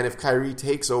amazing, man, if Kyrie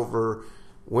takes over,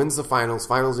 wins the finals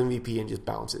MVP, and just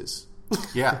bounces.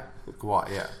 Yeah. Kawhi,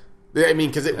 yeah. I mean,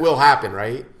 because it will happen,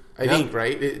 right? I Yep. think,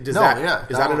 right? Is No, that yeah, is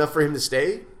that that'll- enough for him to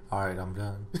stay? All right, I'm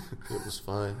done. It was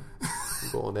fun. I'm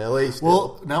going to LA still.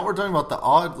 Well, now we're talking about the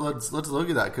odds. Let's look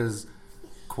at that because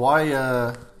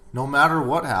Kawhi, no matter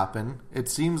what happened, it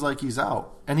seems like he's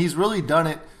out, and he's really done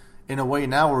it in a way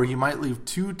now where he might leave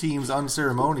 2 teams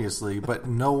unceremoniously, but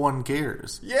no one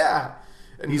cares. yeah.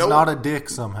 And He's no- not a dick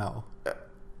somehow.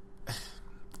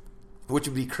 Which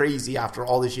would be crazy after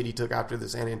all the shit he took after the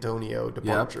San Antonio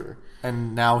departure.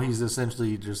 And now he's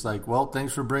essentially just like, well,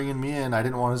 thanks for bringing me in. I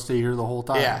didn't want to stay here the whole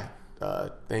time. Yeah.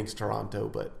 Thanks, Toronto,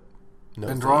 but no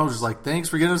And thanks. Toronto's just like, thanks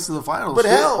for getting us to the finals. But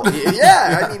shit. hell,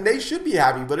 yeah, I mean, they should be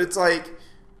happy, but it's like,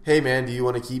 hey, man, do you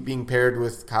want to keep being paired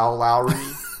with Kyle Lowry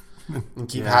and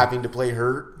keep Yeah. having to play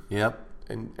hurt Yep.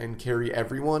 and carry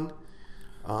everyone?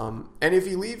 And if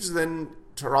he leaves, then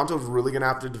Toronto's really going to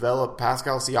have to develop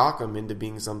Pascal Siakam into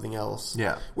being something else.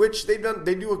 Yeah. Which they've done.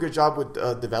 They do a good job with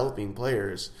developing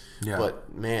players. Yeah.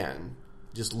 But, man,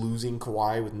 just losing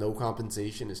Kawhi with no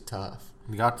compensation is tough.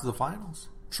 We got to the finals.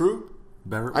 True.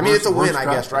 Better, I mean, it's a win, worst I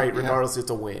guess, draft- right? yeah. Regardless, it's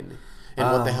a win. And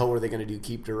what the hell were they going to do?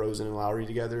 Keep DeRozan and Lowry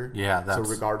together? Yeah, So that's-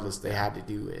 regardless, they had to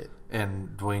do it. And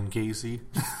Dwayne Casey.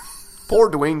 Poor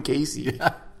Dwayne Casey.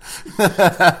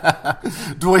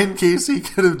 Dwayne Casey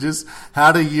could have just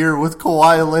had a year with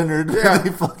Kawhi Leonard Yeah. and they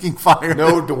fucking fired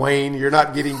No, him. Dwayne, you're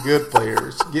not getting good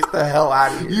players. Get the hell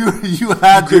out of here. You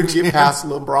had your couldn't get chance. past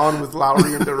LeBron with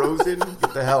Lowry and DeRozan.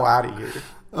 Get the hell out of here.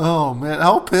 Oh man,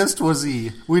 how pissed was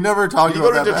he? We never talked Did he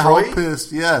about go to that. But how Detroit?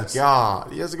 pissed? Yes.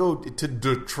 God, he has to go to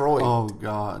Detroit. Oh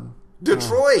god,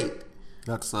 Detroit,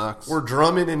 that sucks. where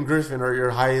Drummond and Griffin are your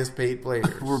highest paid players.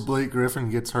 Where Blake Griffin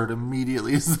gets hurt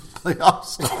immediately as the playoffs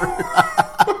start.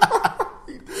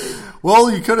 Well,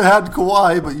 you could have had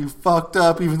Kawhi, but you fucked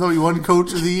up. Even though you won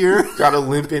Coach of the Year. Got to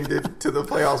limp into the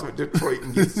playoffs with Detroit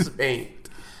and get spanked.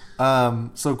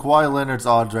 So Kawhi Leonard's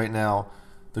odds right now.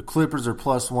 The Clippers are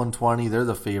plus 120. They're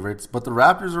the favorites. But the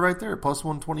Raptors are right there, plus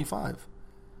 125.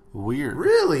 Weird.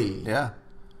 Really? Yeah.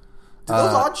 Did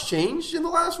those odds change in the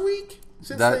last week?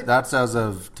 Since That's as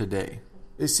of today.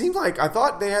 it seemed like I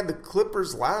thought they had the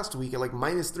Clippers last week at like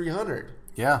minus 300.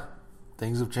 Yeah.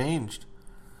 Things have changed.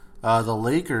 The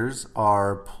Lakers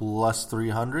are plus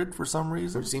 300 for some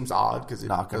reason. Which seems odd because it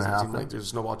Not gonna doesn't seem happen. like there's a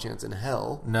snowball chance in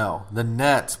hell. No. The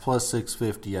Nets plus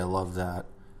 650. I love that.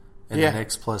 And Yeah. the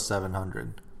Knicks plus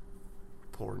 700.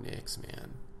 Poor Knicks,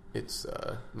 man. It's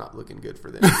not looking good for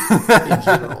them in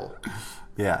general.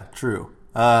 Yeah, true.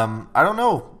 I don't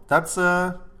know. That's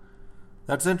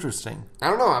interesting. I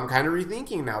don't know. I'm kind of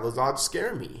rethinking now. Those odds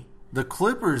scare me. The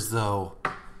Clippers, though,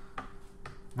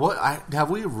 have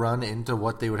we run into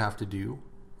what they would have to do,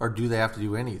 or do they have to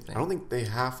do anything? I don't think they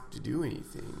have to do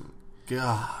anything.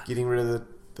 God. Getting rid of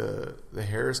the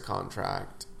Harris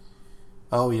contract.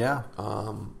 Oh yeah.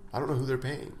 I don't know who they're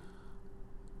paying.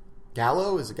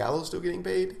 Gallo? Is Gallo still getting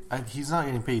paid? He's not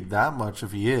getting paid that much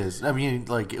if he is. I mean,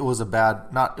 like it was a bad.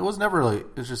 It was never really.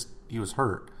 It's just he was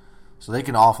hurt, so they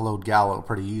can offload Gallo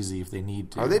pretty easy if they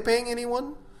need to. Are they paying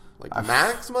anyone? Like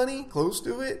max money? Close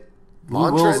to it? Lou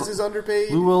Montrez Will's- is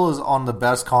underpaid? Lou Will is on the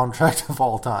best contract of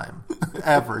all time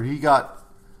ever. He got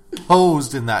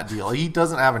hosed in that deal. He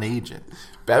doesn't have an agent.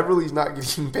 Beverly's not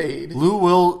getting paid. Lou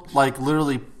Will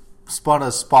literally spun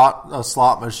a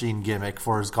slot machine gimmick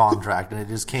for his contract, and it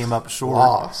just came up short.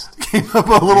 Lost. Came up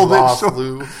a little bit Lost, short.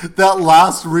 Lou. That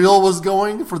last reel was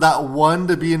going for that one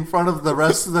to be in front of the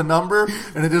rest of the number,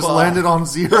 and it just landed on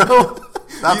 0.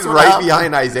 That's He's what right happened.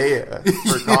 behind Isaiah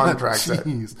for Yeah, contracts.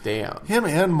 jeez. Damn. Him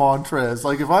and Montrez.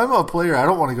 Like, if I'm a player, I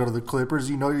don't want to go to the Clippers.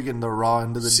 You know you're getting the raw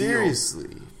end of the deal.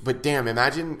 Seriously. But damn,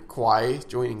 imagine Kawhi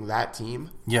joining that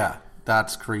team Yeah,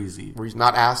 that's crazy. where he's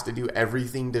not asked to do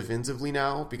everything defensively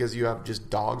now because you have just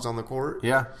dogs on the court.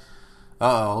 Yeah.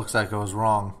 Uh-oh, looks like I was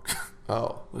wrong.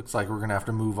 Oh. Looks like we're going to have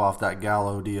to move off that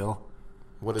Gallo deal.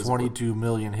 What is $22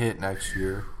 million hit next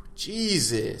year.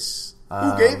 Jesus.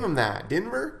 Who gave him that?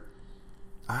 Denver?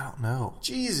 I don't know.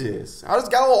 Jesus. How does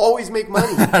Gallo always make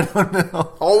money? I don't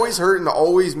know. Always hurt and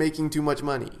always making too much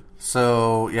money.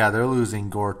 So, yeah, they're losing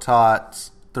Gortat,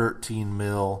 13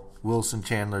 mil. Wilson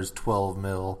Chandler's 12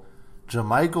 mil.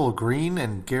 JaMychal Green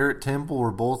and Garrett Temple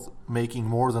were both making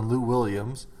more than Lou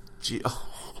Williams.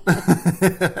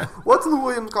 What's Lou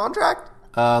Williams' contract?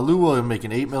 Lou Williams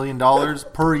making $8 million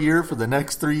per year for the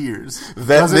next 3 years.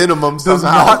 Vet minimum does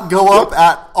somehow. not go up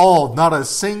at all. Not a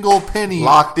single penny.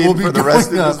 Locked in will be for the rest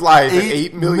of going his up. life at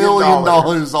 $8 million.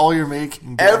 All you're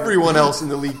making. Everyone else in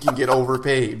the league can get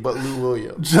overpaid, but Lou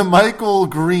Williams. JaMychal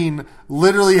Green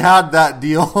literally had that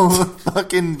deal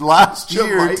fucking last year.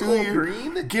 JaMychal 2 years.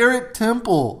 Green? Garrett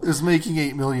Temple is making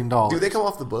 $8 million. Do they come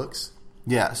off the books?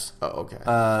 Yes. Oh, okay.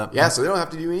 Yeah, so they don't have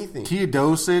to do anything.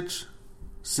 Teodosic,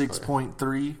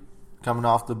 6.3 coming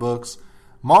off the books.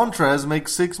 Montrez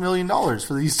makes $6 million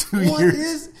for these 2 What years.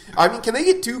 is... I mean, can they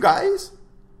get two guys?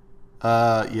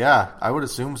 Yeah, I would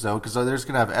assume so because they're just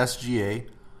gonna have SGA,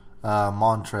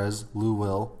 Montrez, Lou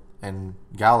Will, and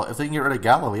Gallo. If they can get rid of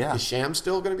Gallo, yeah, Is Sham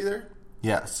still going to be there?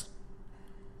 yes,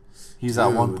 he's at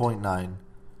Dude. 1.9.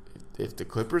 If the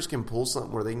Clippers can pull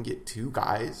something where they can get two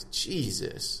guys,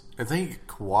 Jesus. I think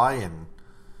Kawhi and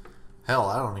it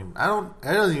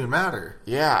doesn't even matter.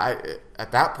 Yeah,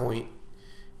 at that point,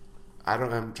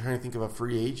 I'm trying to think of a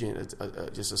free agent,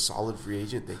 just a solid free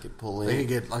agent they could pull in. They could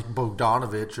get like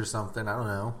Bogdanovich or something. I don't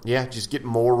know. Yeah, just get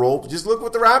more role. Just look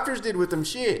what the Raptors did with them.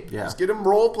 Shit. Yeah. Just get them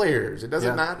role players. It doesn't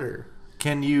Yeah. matter.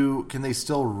 Can they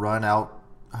still run out?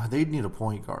 They'd need a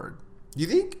point guard You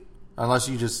think? unless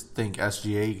you just think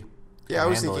SGA. Yeah, I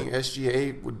was handle thinking it.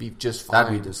 SGA would be just fine.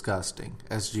 That'd be disgusting.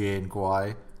 SGA and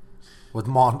Kawhi with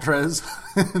Montrez.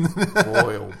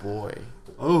 Boy, oh boy.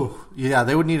 Oh, yeah,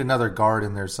 they would need another guard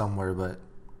in there somewhere, but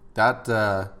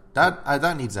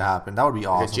that needs to happen. That would be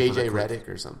awesome. Like for the JJ Redick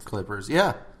or something. Clippers,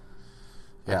 yeah.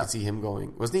 I could see him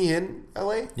going. Wasn't he in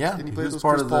LA? Yeah, Didn't he play he was those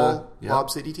part Chris of Paul the- Lob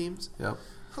City teams? Yep.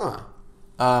 Huh.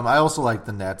 I also like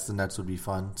the Nets. The Nets would be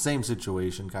fun. Same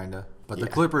situation, kind of. But the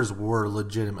Yeah. Clippers were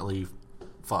legitimately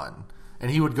fun. And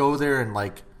he would go there and,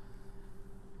 like,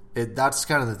 that's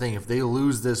kind of the thing. If they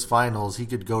lose this finals, he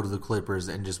could go to the Clippers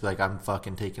and just be like, I'm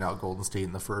fucking taking out Golden State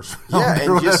in the first round. Yeah,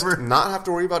 or and just whatever. not have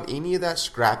to worry about any of that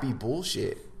scrappy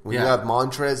bullshit. When you Yeah. have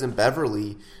Montrez and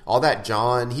Beverly, all that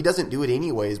John, he doesn't do it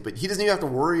anyways, but he doesn't even have to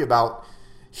worry about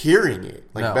hearing it.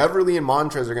 Like, No. Beverly and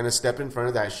Montrez are going to step in front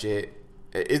of that shit.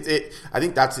 I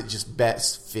think that's it just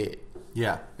best fit.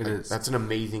 Yeah, it is. That's an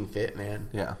amazing fit, man.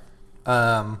 Yeah.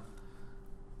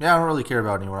 Yeah, I don't really care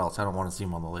about anywhere else. I don't want to see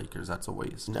him on the Lakers. That's a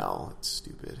waste. No, it's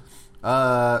stupid.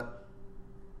 I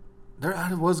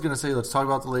was going to say, let's talk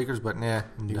about the Lakers, but nah.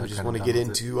 You just want to get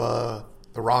into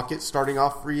the Rockets starting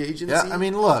off free agency? Yeah, I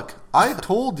mean, look, I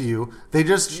told you. They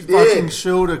just You fucking did.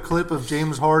 showed a clip of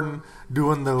James Harden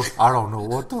doing the, I don't know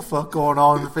what the fuck going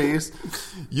on face.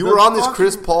 you The were on this fucking-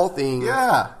 Chris Paul thing.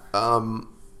 Yeah.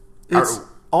 It's I-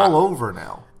 all over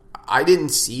now. I didn't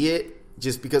see it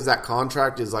just because that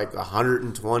contract is like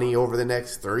 120 over the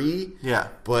next 3. Yeah.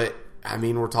 But, I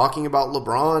mean, we're talking about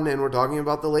LeBron and we're talking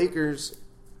about the Lakers.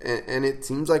 And it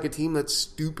seems like a team that's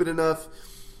stupid enough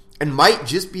and might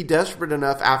just be desperate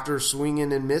enough after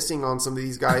swinging and missing on some of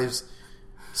these guys,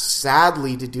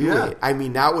 sadly, to do Yeah. it. I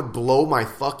mean, that would blow my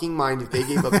fucking mind if they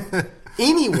gave up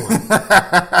anyone.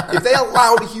 If they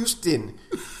allowed Houston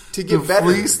to get To better.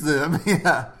 fleece them.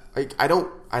 Yeah. Like, I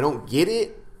don't get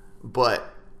it,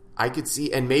 but I could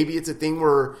see, and maybe it's a thing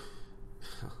where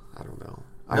I don't know.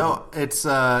 No, it's,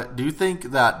 do you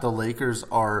think that the Lakers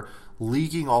are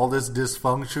leaking all this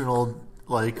dysfunctional,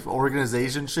 like,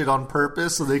 organization shit on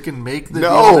purpose so they can make the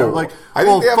deal? They're No, like, I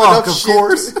well, think they have fuck, enough of shit.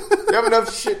 course. They have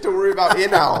enough shit to worry about in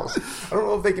house. I don't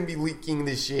know if they can be leaking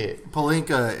this shit.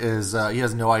 Palinka is, he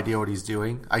has no idea what he's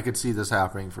doing. I could see this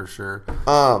happening for sure.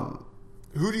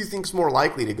 Who do you think's more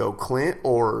likely to go, Clint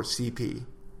or CP?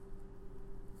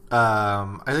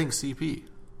 I think CP.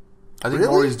 I think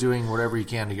Really? Morey's doing whatever he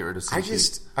can to get rid of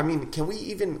CP. I mean, can we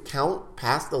even count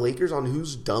past the Lakers on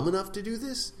who's dumb enough to do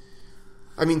this?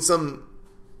 I mean, some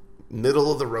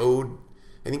middle of the road.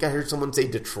 I think I heard someone say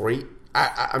Detroit.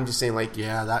 I'm just saying, like,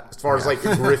 Yeah, that. as far as like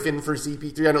a Griffin for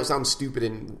CP3, I know it sounds stupid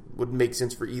and wouldn't make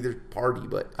sense for either party,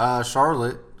 but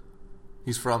Charlotte,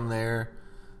 he's from there.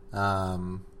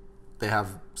 They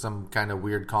have some kind of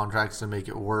weird contracts to make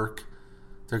it work.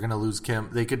 They're going to lose Kim.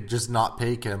 They could just not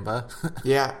pay Kemba.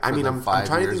 yeah, I For mean, the I'm 5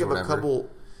 trying to years think of or a whatever. couple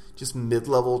just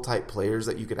mid-level type players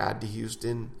that you could add to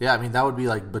Houston. Yeah, I mean, that would be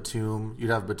like Batum. You'd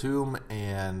have Batum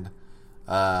and,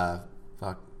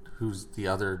 who's the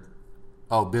other?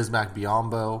 Oh, Bismack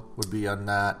Biyombo would be on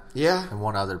that. Yeah, And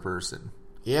one other person.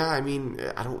 yeah. I mean,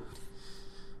 I don't.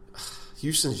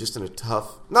 Houston's just in a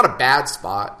tough, not a bad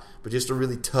spot, but just a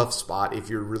really tough spot if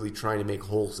you're really trying to make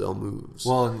wholesale moves.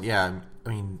 Well, and yeah, I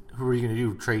mean, who are you going to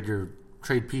do? Trade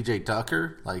PJ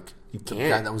Tucker? Like, the can't.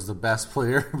 guy that was the best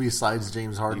player besides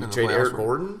James Harden you in the trade playoffs? Eric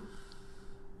Gordon.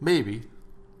 Maybe.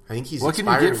 I think he's. What can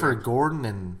you expiring get for now. Gordon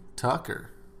and Tucker?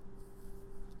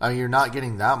 I mean, you're not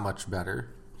getting that much better.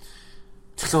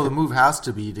 So the move has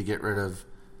to be to get rid of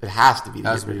It has to be.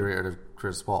 has to be to get rid of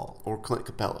Chris Paul. or Clint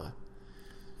Capella.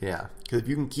 Yeah, Because if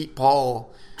you can keep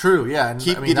Paul, true. Yeah, and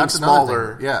Keep I mean getting that's another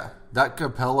smaller. thing. Yeah, that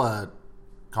Capella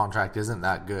contract isn't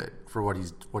that good for what he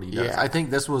does. Yeah. I think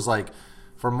this was like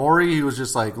for Morey. He was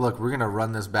just like, look, we're gonna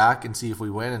run this back and see if we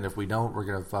win, and if we don't, we're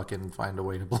gonna fucking find a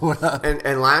way to blow it up.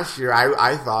 and last year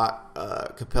I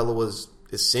thought Capella was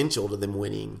essential to them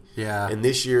winning. Yeah. And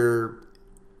this year,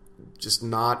 just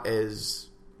not as.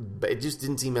 It just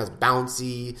didn't seem as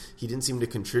bouncy. He didn't seem to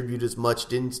contribute as much.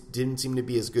 Didn't seem to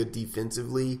be as good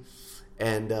defensively.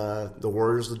 And the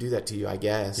Warriors will do that to you, I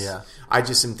guess. Yeah. I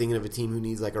just am thinking of a team who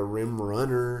needs like a rim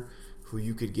runner, who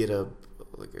you could get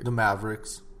The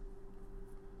Mavericks.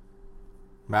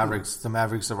 The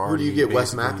Mavericks have who already. do you get?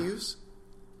 Wes basically- Matthews?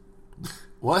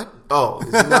 What? Oh, is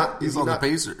he not? He's is he on not? the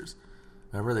Pacers.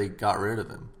 Remember, they got rid of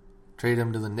him. Traded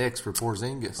him to the Knicks for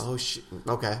Porzingis. Oh shit.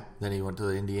 Okay. Then he went to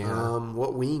Indiana.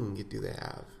 What wing do they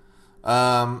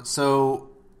have? So,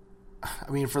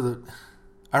 I mean,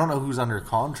 I don't know who's under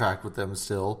contract with them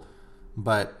still,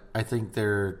 but I think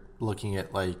they're looking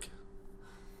at like.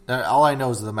 All I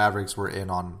know is the Mavericks were in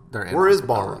on. They're in. Where on is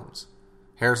Capella. Barnes?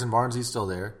 Harrison Barnes, he's still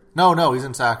there. No, he's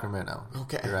in Sacramento.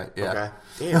 Okay. You're right. Yeah. Okay.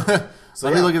 Damn. So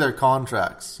Let me yeah. look at their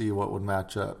contracts, see what would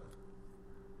match up.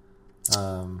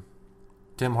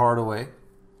 Tim Hardaway,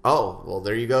 Oh, well,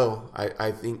 there you go.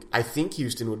 I think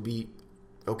Houston would be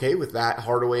okay with that.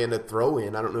 Hardaway and a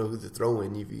throw-in. I don't know who the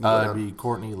throw-in. It'd be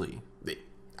Courtney Lee.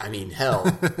 I mean,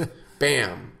 hell.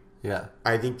 Bam. Yeah.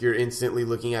 I think you're instantly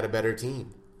looking at a better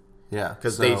team. Yeah.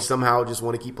 Because they somehow just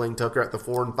want to keep playing Tucker at the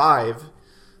 4 and 5.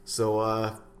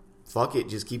 So, fuck it.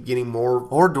 Just keep getting more.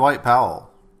 Or Dwight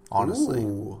Powell, honestly.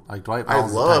 Ooh. Like, Dwight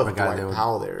Powell's the type of guy that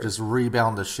would just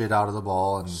rebound the shit out of the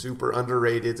ball. And super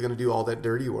underrated. It's going to do all that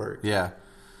dirty work. Yeah.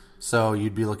 So,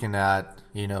 you'd be looking at,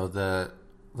 the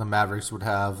Mavericks would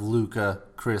have Luka,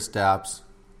 Kristaps,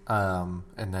 and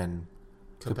then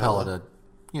Capella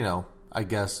to, I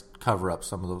guess, cover up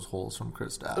some of those holes from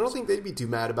Kristaps. I don't think they'd be too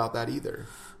mad about that either.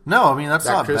 No, I mean, that's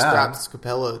not bad. Kristaps,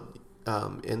 Capella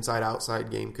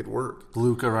inside-outside game could work.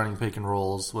 Luka running pick and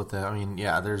rolls with it. I mean,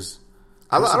 yeah, there's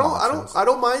I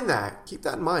don't mind that. Keep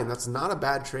that in mind. That's not a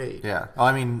bad trade. Yeah.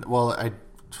 I mean, well,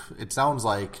 it sounds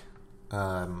like,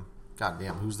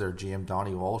 goddamn, who's their GM,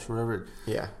 Donnie Walsh or whatever?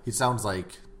 Yeah. It sounds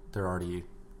like they're already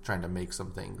trying to make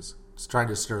some things. It's trying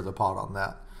to stir the pot on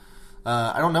that.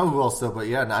 I don't know who else though, but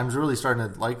yeah, I'm really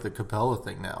starting to like the Capella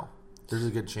thing now. There's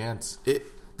a good chance.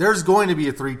 There's going to be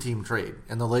a 3-team trade,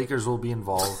 and the Lakers will be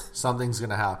involved. Something's going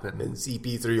to happen. And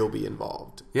CP3 will be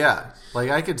involved. Yeah.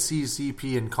 Like, I could see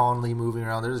CP and Conley moving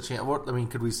around. There's a chance.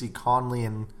 Could we see Conley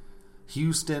and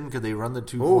Houston? Could they run the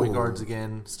 2 point guards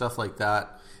again? Stuff like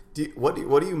that. What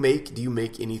do you make? Do you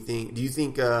make anything? Do you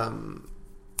think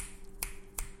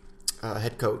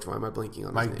head coach? Why am I blanking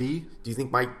on Mike his B? name? Do you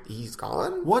think he's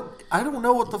gone? What? I don't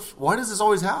know why does this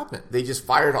always happen? They just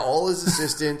fired all his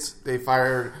assistants. They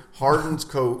fired Harden's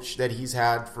coach that he's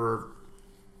had for,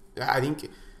 I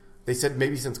think they said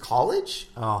maybe since college.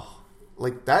 Oh.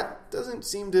 Like, that doesn't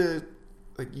seem to,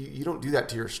 like, you don't do that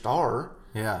to your star.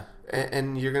 Yeah.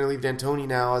 And you're going to leave D'Antoni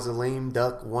now as a lame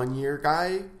duck 1-year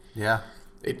guy. Yeah.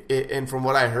 And from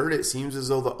what I heard, it seems as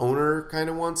though the owner kind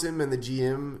of wants him, and the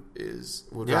GM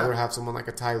would rather have someone like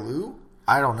a Ty Lue.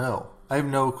 I don't know. I have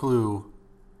no clue.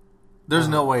 There's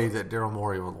no way that Daryl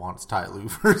Morey would want Ty Lue.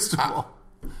 First of all,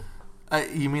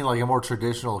 you mean like a more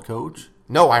traditional coach?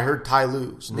 No, I heard Ty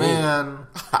Lue's name. Man,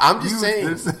 I'm just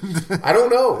saying. I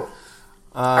don't know.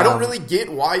 I don't really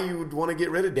get why you would want to get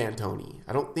rid of D'Antoni.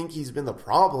 I don't think he's been the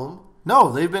problem.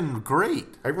 No, they've been great.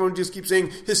 Everyone just keeps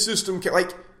saying his system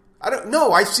I don't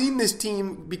know. I've seen this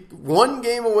team be 1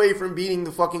 game away from beating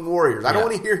the fucking Warriors. I don't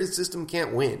want to hear his system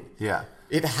can't win. Yeah.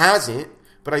 It hasn't,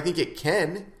 but I think it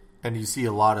can. And you see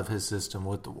a lot of his system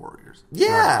with the Warriors.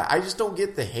 Yeah, right. I just don't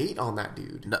get the hate on that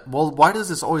dude. No, well, why does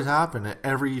this always happen at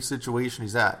every situation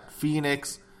he's at?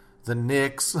 Phoenix, the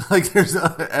Knicks, like there's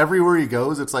everywhere he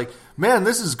goes, it's like, man,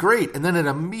 this is great. And then it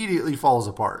immediately falls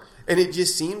apart. And it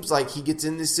just seems like he gets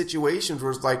in these situations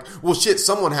where it's like, well, shit,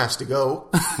 someone has to go.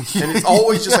 And it's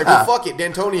always just like, well, fuck it,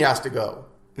 D'Antoni has to go.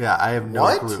 Yeah, I have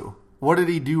no clue. What did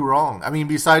he do wrong? I mean,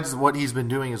 besides what he's been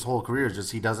doing his whole career, is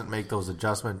just he doesn't make those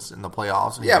adjustments in the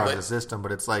playoffs and he runs the system.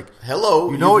 But it's like,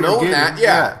 hello, you know what you're getting. That.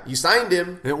 Yeah, you signed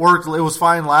him. It worked. It was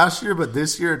fine last year, but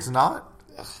this year it's not.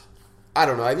 I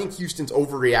don't know. I think Houston's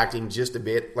overreacting just a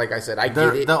bit. Like I said, I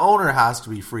get it. The owner has to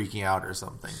be freaking out or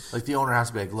something. Like the owner has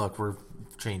to be like, look, we're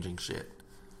changing shit.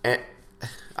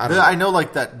 I know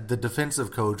like that the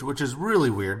defensive coach, which is really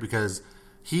weird because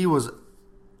he was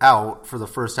out for the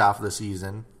first half of the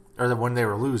season, or when they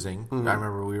were losing. Mm-hmm. I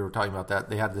remember we were talking about that.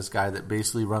 They had this guy that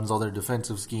basically runs all their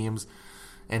defensive schemes,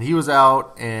 and he was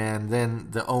out. And then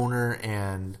the owner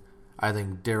and I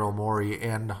think Daryl Morey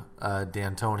and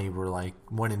D'Antoni were like,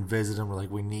 went and visited him. We're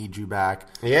like, we need you back.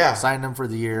 Yeah, signed him for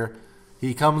the year.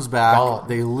 He comes back. Oh.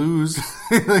 They lose.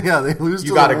 They lose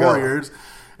to the Warriors. Go.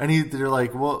 And they're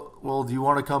like, well, do you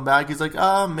want to come back? He's like,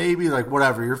 maybe, like,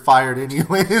 whatever. You're fired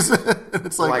anyways.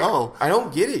 It's like, oh. I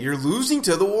don't get it. You're losing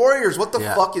to the Warriors. What the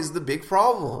fuck is the big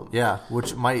problem? Yeah,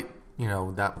 which might,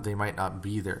 that they might not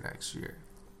be there next year.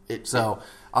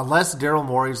 Unless Daryl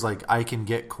Morey's like, I can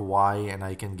get Kawhi and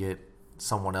I can get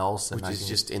someone else. Which is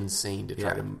just insane to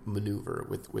try to maneuver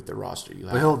with the roster you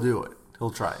have. But he'll do it. He'll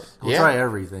try it. He'll try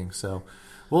everything. So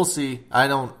we'll see.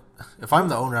 If I'm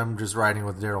the owner, I'm just riding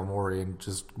with Daryl Morey and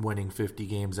just winning 50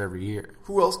 games every year.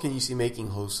 Who else can you see making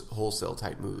wholesale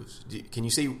type moves? Can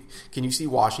you see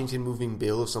Washington moving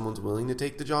Bill if someone's willing to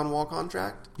take the John Wall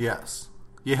contract? Yes.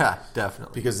 Yeah,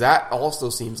 definitely. Because that also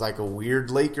seems like a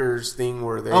weird Lakers thing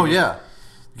where they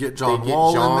get John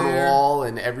Wall in there. Wall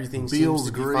and everything Beal's seems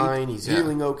to be great. fine. He's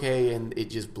healing okay, and it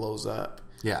just blows up.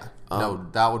 Yeah. No,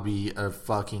 that would be a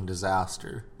fucking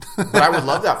disaster. But I would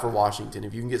love that for Washington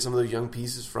if you can get some of those young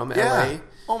pieces from LA.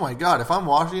 Oh my god, if I'm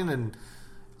Washington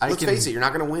let's face it, you're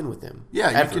not going to win with them.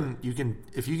 Yeah, you can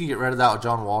if you can get rid of that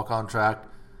John Wall contract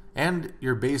And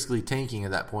you're basically tanking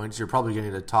at that point, so you're probably going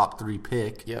to get a top 3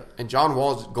 pick. Yeah, and John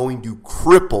Wall is going to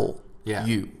cripple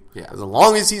you. Yeah. As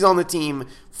long as he's on the team,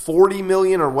 $40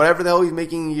 million or whatever the hell he's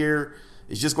making a year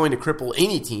is just going to cripple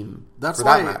any team. That's for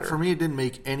why, that matter. for me, it didn't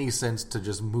make any sense to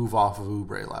just move off of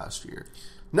Oubre last year.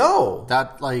 No.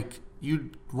 That, like,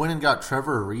 you went and got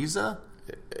Trevor Ariza?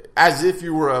 As if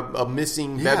you were a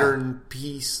missing veteran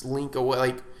piece link away.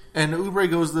 Like, and Oubre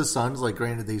goes to the Suns. Like,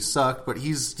 granted, they sucked, but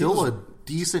he's still a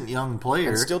decent young player.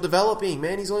 and still developing,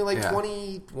 man. He's only like Yeah.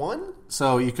 21.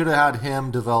 So you could have had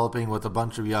him developing with a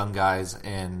bunch of young guys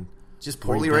and Just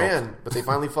poorly rebuilt. ran. But they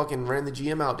finally fucking ran the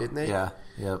GM out, didn't they? Yeah,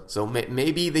 yep. So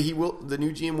maybe the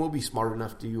new GM will be smart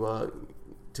enough to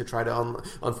try to.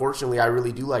 Unfortunately, I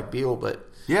really do like Beal, but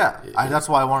Yeah, that's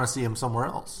why I want to see him somewhere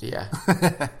else. yeah.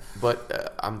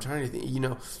 But I'm trying to think.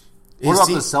 What about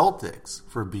the Celtics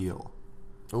for Beal?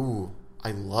 Ooh,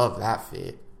 I love that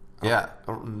fit. Yeah.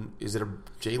 Is it a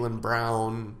Jaylen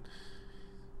Brown?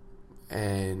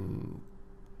 And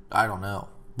I don't know.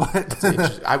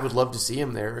 But I would love to see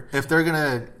him there. if they're going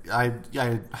to...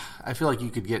 I feel like you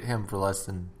could get him for less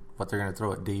than what they're going to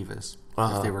throw at Davis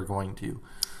if they were going to.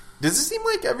 Does it seem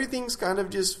like everything's kind of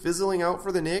just fizzling out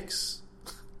for the Knicks?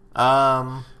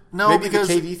 No, Maybe the because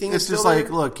KD thing it's is just still like,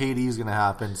 there? look, KD's going to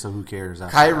happen, so who cares?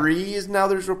 After Kyrie is now.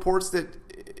 There's reports that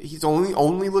he's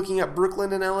only looking at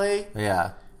Brooklyn and LA. that.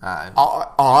 Yeah.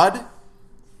 Odd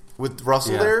with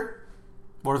Russell Yeah. there.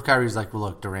 What if Kyrie's like, well,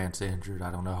 look, Durant's injured.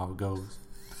 I don't know how it goes.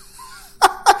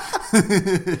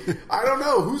 I don't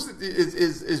know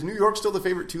is New York still the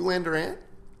favorite to land Durant?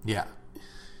 Yeah.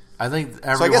 I think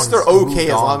So I guess they're everyone's okay moved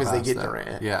as on long as they past get that.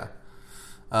 Durant. Yeah.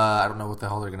 I don't know what the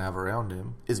hell they're going to have around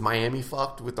him. Is Miami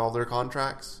fucked with all their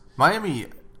contracts? Miami,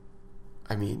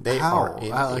 I mean, they how?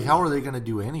 are. How are they going to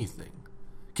do anything?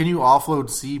 Can you offload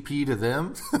CP to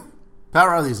them? Pat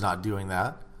Riley's not doing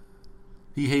that.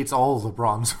 He hates all of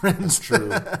LeBron's friends.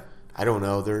 True. I don't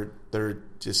know. They're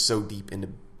just so deep into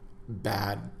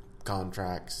bad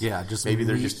contracts. Yeah, just maybe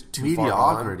they're just too far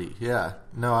gone. mediocrity. Yeah,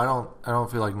 no, I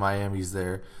don't feel like Miami's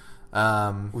there.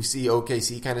 We see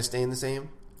OKC kind of staying the same.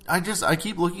 I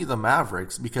keep looking at the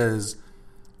Mavericks because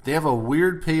they have a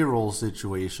weird payroll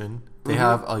situation. They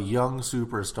have a young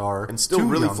superstar And still two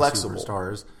really young flexible.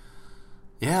 superstars.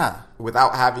 Yeah,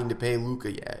 Without having to pay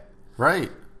Luka yet.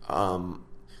 right.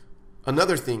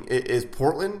 Another thing, is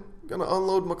Portland going to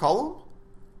unload McCollum?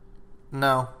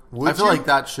 No, Would I feel you? like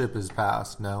that ship is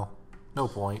passed. No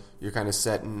point. You're kind of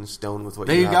set in stone with what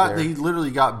They you have got there. they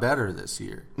literally got better this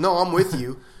year. No, I'm with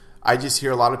you. I just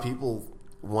hear a lot of people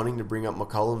wanting to bring up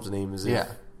McCollum's name as Yeah.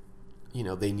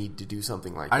 if, they need to do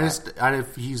something like I that.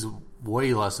 he's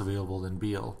way less available than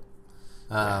Beal.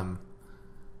 I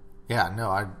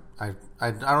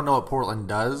don't know what Portland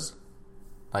does.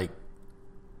 Like,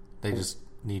 they just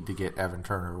need to get Evan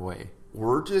Turner away.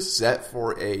 We're just set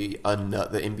for the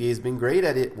NBA has been great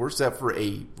at it. We're set for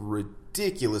a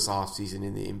ridiculous offseason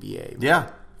in the NBA. Yeah,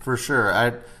 for sure.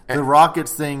 The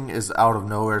Rockets thing is out of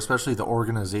nowhere, especially the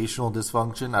organizational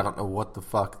dysfunction. I don't know what the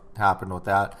fuck happened with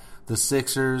that. The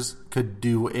Sixers could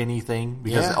do anything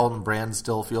because Yeah. Elton Brand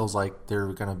still feels like they're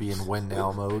going to be in win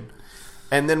now mode.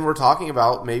 And then we're talking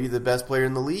about maybe the best player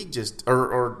in the league,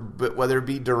 but whether it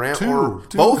be Durant or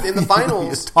Two. both in the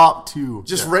finals, Top two.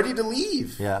 just Yeah. ready to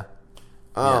leave. Yeah.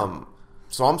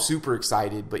 So I'm super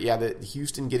excited. But yeah, that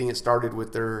Houston getting it started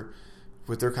with their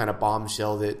kind of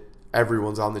bombshell that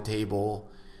everyone's on the table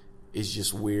is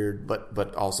just weird,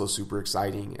 but also super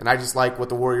exciting. And I just like what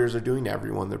the Warriors are doing to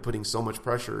everyone. They're putting so much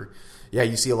pressure. Yeah,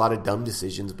 you see a lot of dumb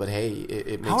decisions, but hey,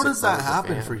 it makes How it does fun that as a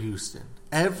happen fan. for Houston?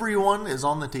 Everyone is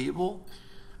on the table?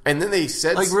 And then they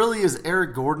said, Like, really, is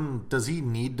Eric Gordon, does he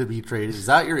need to be traded? Is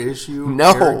that your issue?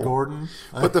 No. Eric Gordon?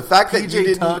 but the fact that you PJ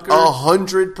didn't Tucker?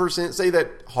 100% say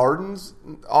that Harden's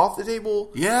off the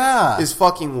table Yeah. is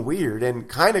fucking weird and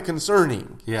kind of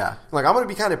concerning. Yeah. Like, I'm going to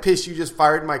be kind of pissed you just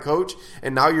fired my coach,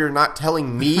 and now you're not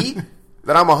telling me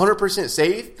that I'm 100%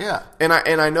 safe. Yeah. And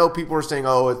I know people are saying,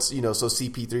 oh, it's, so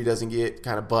CP3 doesn't get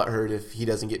kind of butthurt if he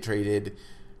doesn't get traded.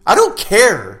 I don't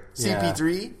care,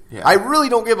 CP3. Yeah. I really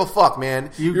don't give a fuck, man.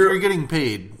 You're getting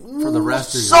paid for the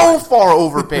rest of your so life. far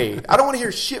overpaid. I don't want to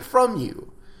hear shit from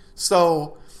you.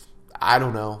 So, I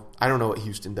don't know. I don't know what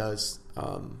Houston does.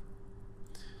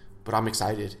 But I'm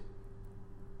excited.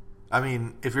 I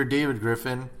mean, if you're David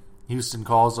Griffin, Houston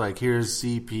calls like, here's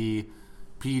CP,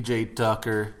 PJ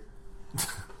Tucker,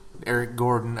 Eric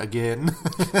Gordon again,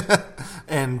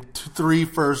 and 3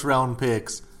 first-round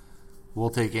picks. We'll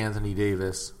take Anthony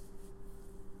Davis.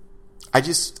 I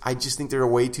just think there are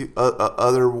way too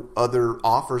other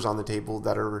offers on the table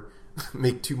that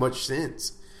make too much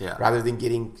sense. Yeah. Rather than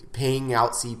paying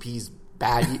out CP's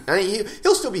bad. I mean,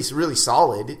 he'll still be really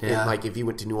solid, Yeah. like if he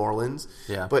went to New Orleans.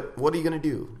 Yeah. But what are you going to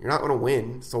do? You're not going to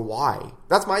win, so why?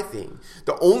 That's my thing.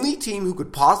 The only team who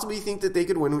could possibly think that they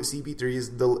could win with CP3 is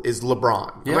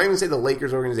LeBron. I'm not even going to say the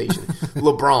Lakers organization.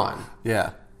 LeBron.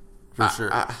 Yeah, for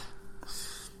sure.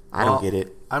 I don't get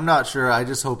it. I'm not sure. I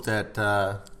just hope that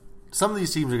some of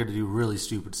these teams are going to do really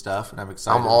stupid stuff, and I'm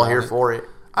excited. I'm all about here it. for it.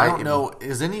 I don't know.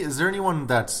 Is there anyone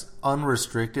that's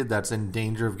unrestricted that's in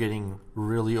danger of getting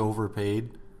really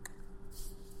overpaid?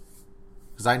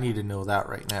 Because I need to know that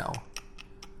right now.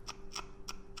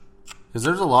 Because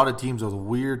there's a lot of teams with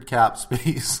weird cap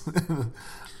space.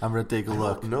 I'm going to take a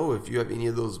look. I don't know if you have any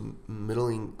of those middle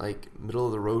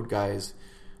of the road guys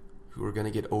who are going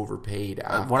to get overpaid.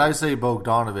 After. When I say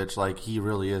Bogdanovich, like he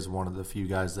really is one of the few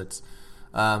guys that's.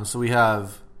 So we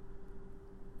have.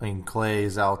 I mean,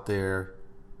 Clay's out there.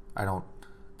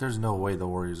 There's no way the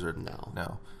Warriors are.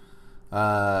 No.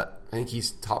 I think he's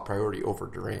top priority over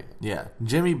Durant. Yeah,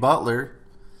 Jimmy Butler,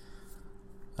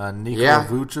 Nikola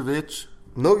Vucevic.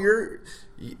 No, you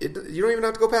don't even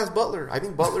have to go past Butler. I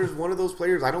think Butler is one of those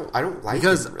players I don't like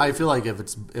Because him, really. I feel like if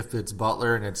it's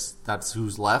Butler and that's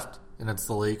who's left and it's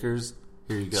the Lakers,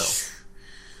 here you go.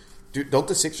 Dude, don't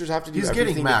the Sixers have to do He's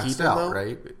getting everything to keep maxed him, out, though?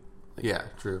 right? Yeah,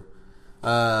 true.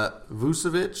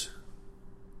 Vucevic,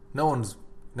 no one's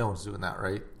doing that,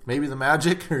 right? Maybe the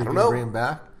Magic, or you can know. bring him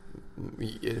back.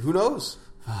 Who knows?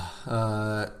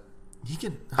 He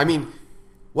can. I mean,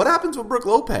 what happens with Brook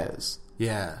Lopez?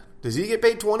 Yeah, Does he get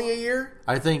paid $20 a year?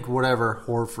 I think whatever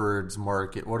Horford's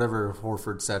market, whatever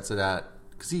Horford sets it at,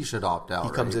 because he should opt out.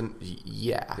 He comes in,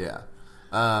 yeah.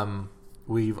 Yeah.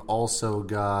 We've also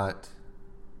got,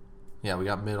 we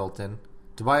got Middleton,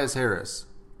 Tobias Harris.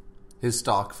 His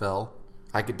stock fell.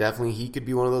 He could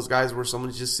be one of those guys where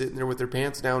someone's just sitting there with their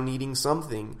pants down needing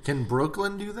something. Can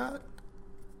Brooklyn do that?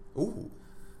 Ooh.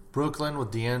 Brooklyn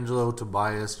with D'Angelo,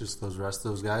 Tobias, just those rest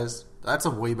of those guys. That's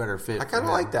a way better fit. I kind of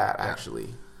like that, actually.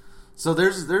 So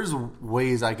there's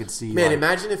ways I could see. Man,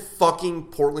 imagine if fucking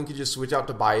Portland could just switch out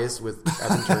Tobias with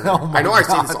Evan Turner. Oh my I know I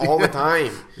say God, this all the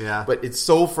time. Yeah. But it's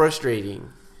so frustrating.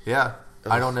 Yeah.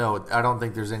 I don't know. I don't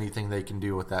think there's anything they can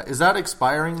do with that. Is that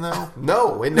expiring, though?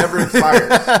 No, it never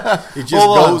expires. It just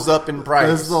Hold on. goes up in price.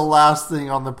 This is the last thing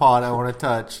on the pod I want to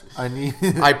touch.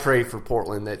 I pray for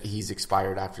Portland that he's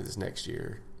expired after this next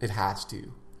year. It has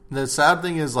to. The sad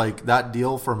thing is, like, that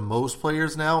deal for most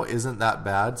players now isn't that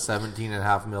bad,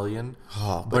 $17.5 million.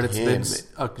 Oh, but it's been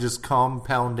just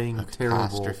compounding terrible.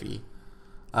 Catastrophe.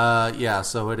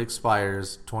 So it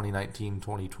expires 2019,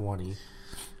 2020.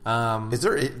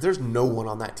 There's no one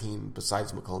on that team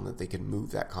besides McCollum that they can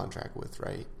move that contract with,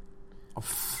 right?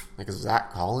 Like a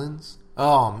Zach Collins?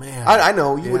 Oh, man. I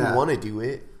know you wouldn't want to do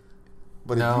it,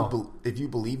 but No. if you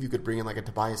believe you could bring in like a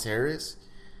Tobias Harris,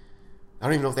 I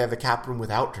don't even know if they have the cap room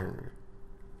without Turner.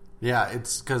 Yeah,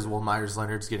 it's because, Myers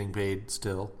Leonard's getting paid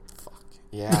still. Fuck.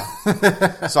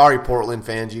 Yeah. Sorry, Portland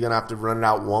fans. You're going to have to run it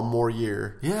out one more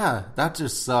year. Yeah, that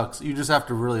just sucks. You just have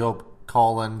to really hope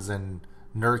Collins and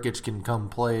Nurkic can come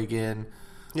play again.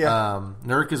 Yeah.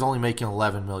 Nurk is only making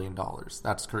 $11 million.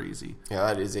 That's crazy. Yeah,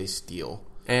 that is a steal.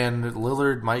 And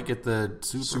Lillard might get the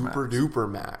Super duper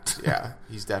max. Yeah,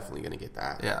 he's definitely going to get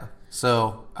that. Yeah.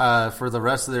 So, for the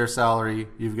rest of their salary,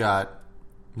 you've got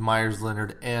Myers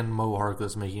Leonard and Mo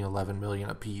Harkless making $11 million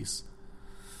apiece.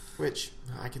 Which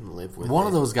I can live with. One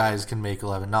of those guys can make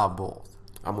 11, not both.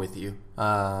 I'm with you.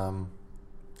 Um,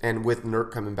 And with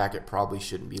Nurk coming back, it probably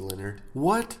shouldn't be Leonard.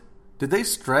 what? Did they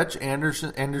stretch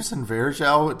Anderson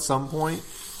Varejao at some point?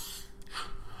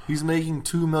 He's making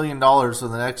 $2 million for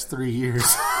the next 3 years.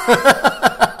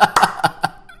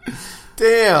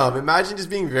 Damn! Imagine just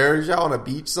being Varejao on a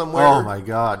beach somewhere. Oh my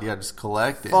god! Yeah, just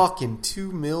collect it. Fucking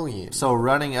 $2 million. So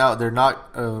running out, they're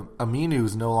not.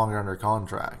 Aminu's no longer under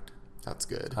contract. That's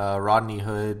good. Rodney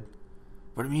Hood,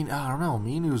 but I mean, I don't know.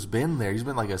 Aminu's been there. He's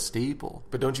been like a staple.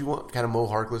 But don't you want kind of Mo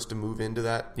Harkless to move into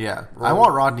that? Yeah, role? I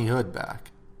want Rodney Hood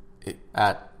back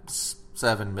at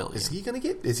 $7 million. Is he gonna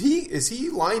get? Is he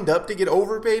lined up to get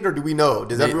overpaid, or do we know?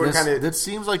 Does everyone kind of? That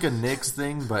seems like a Knicks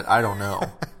thing, but I don't know.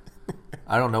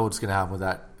 I don't know what's gonna happen with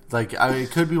that. Like,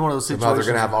 it could be one of those situations. Now they're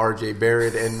gonna have R.J.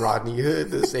 Barrett and Rodney Hood,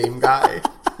 the same guy.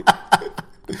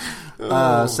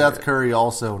 Seth Curry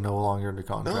also no longer under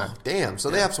contract. Oh, damn. So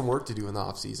they have some work to do in the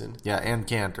offseason. Yeah, and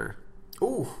Cantor.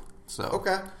 Ooh. So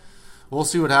Okay. we'll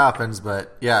see what happens,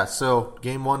 but yeah. So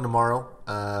game 1 tomorrow.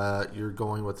 You're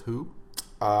going with who?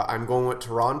 I'm going with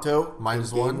Toronto.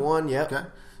 -1? Game 1, yep. Okay.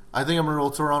 I think I'm gonna roll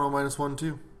Toronto -1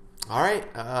 too. All right.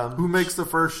 Who makes the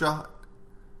first shot?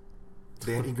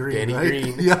 Danny Green. Danny right?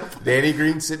 Green. Yep. Danny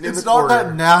Green sitting in It's the not corner.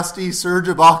 that nasty Serge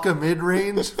Ibaka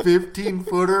mid-range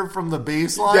 15-footer from the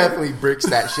baseline. Definitely bricks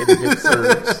that shit against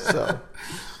Serge. So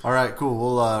All right, cool.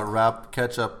 We'll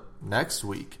catch up next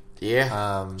week.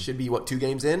 yeah, should be 2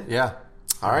 games in. Yeah.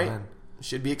 All right,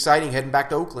 should be exciting heading back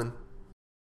to Oakland.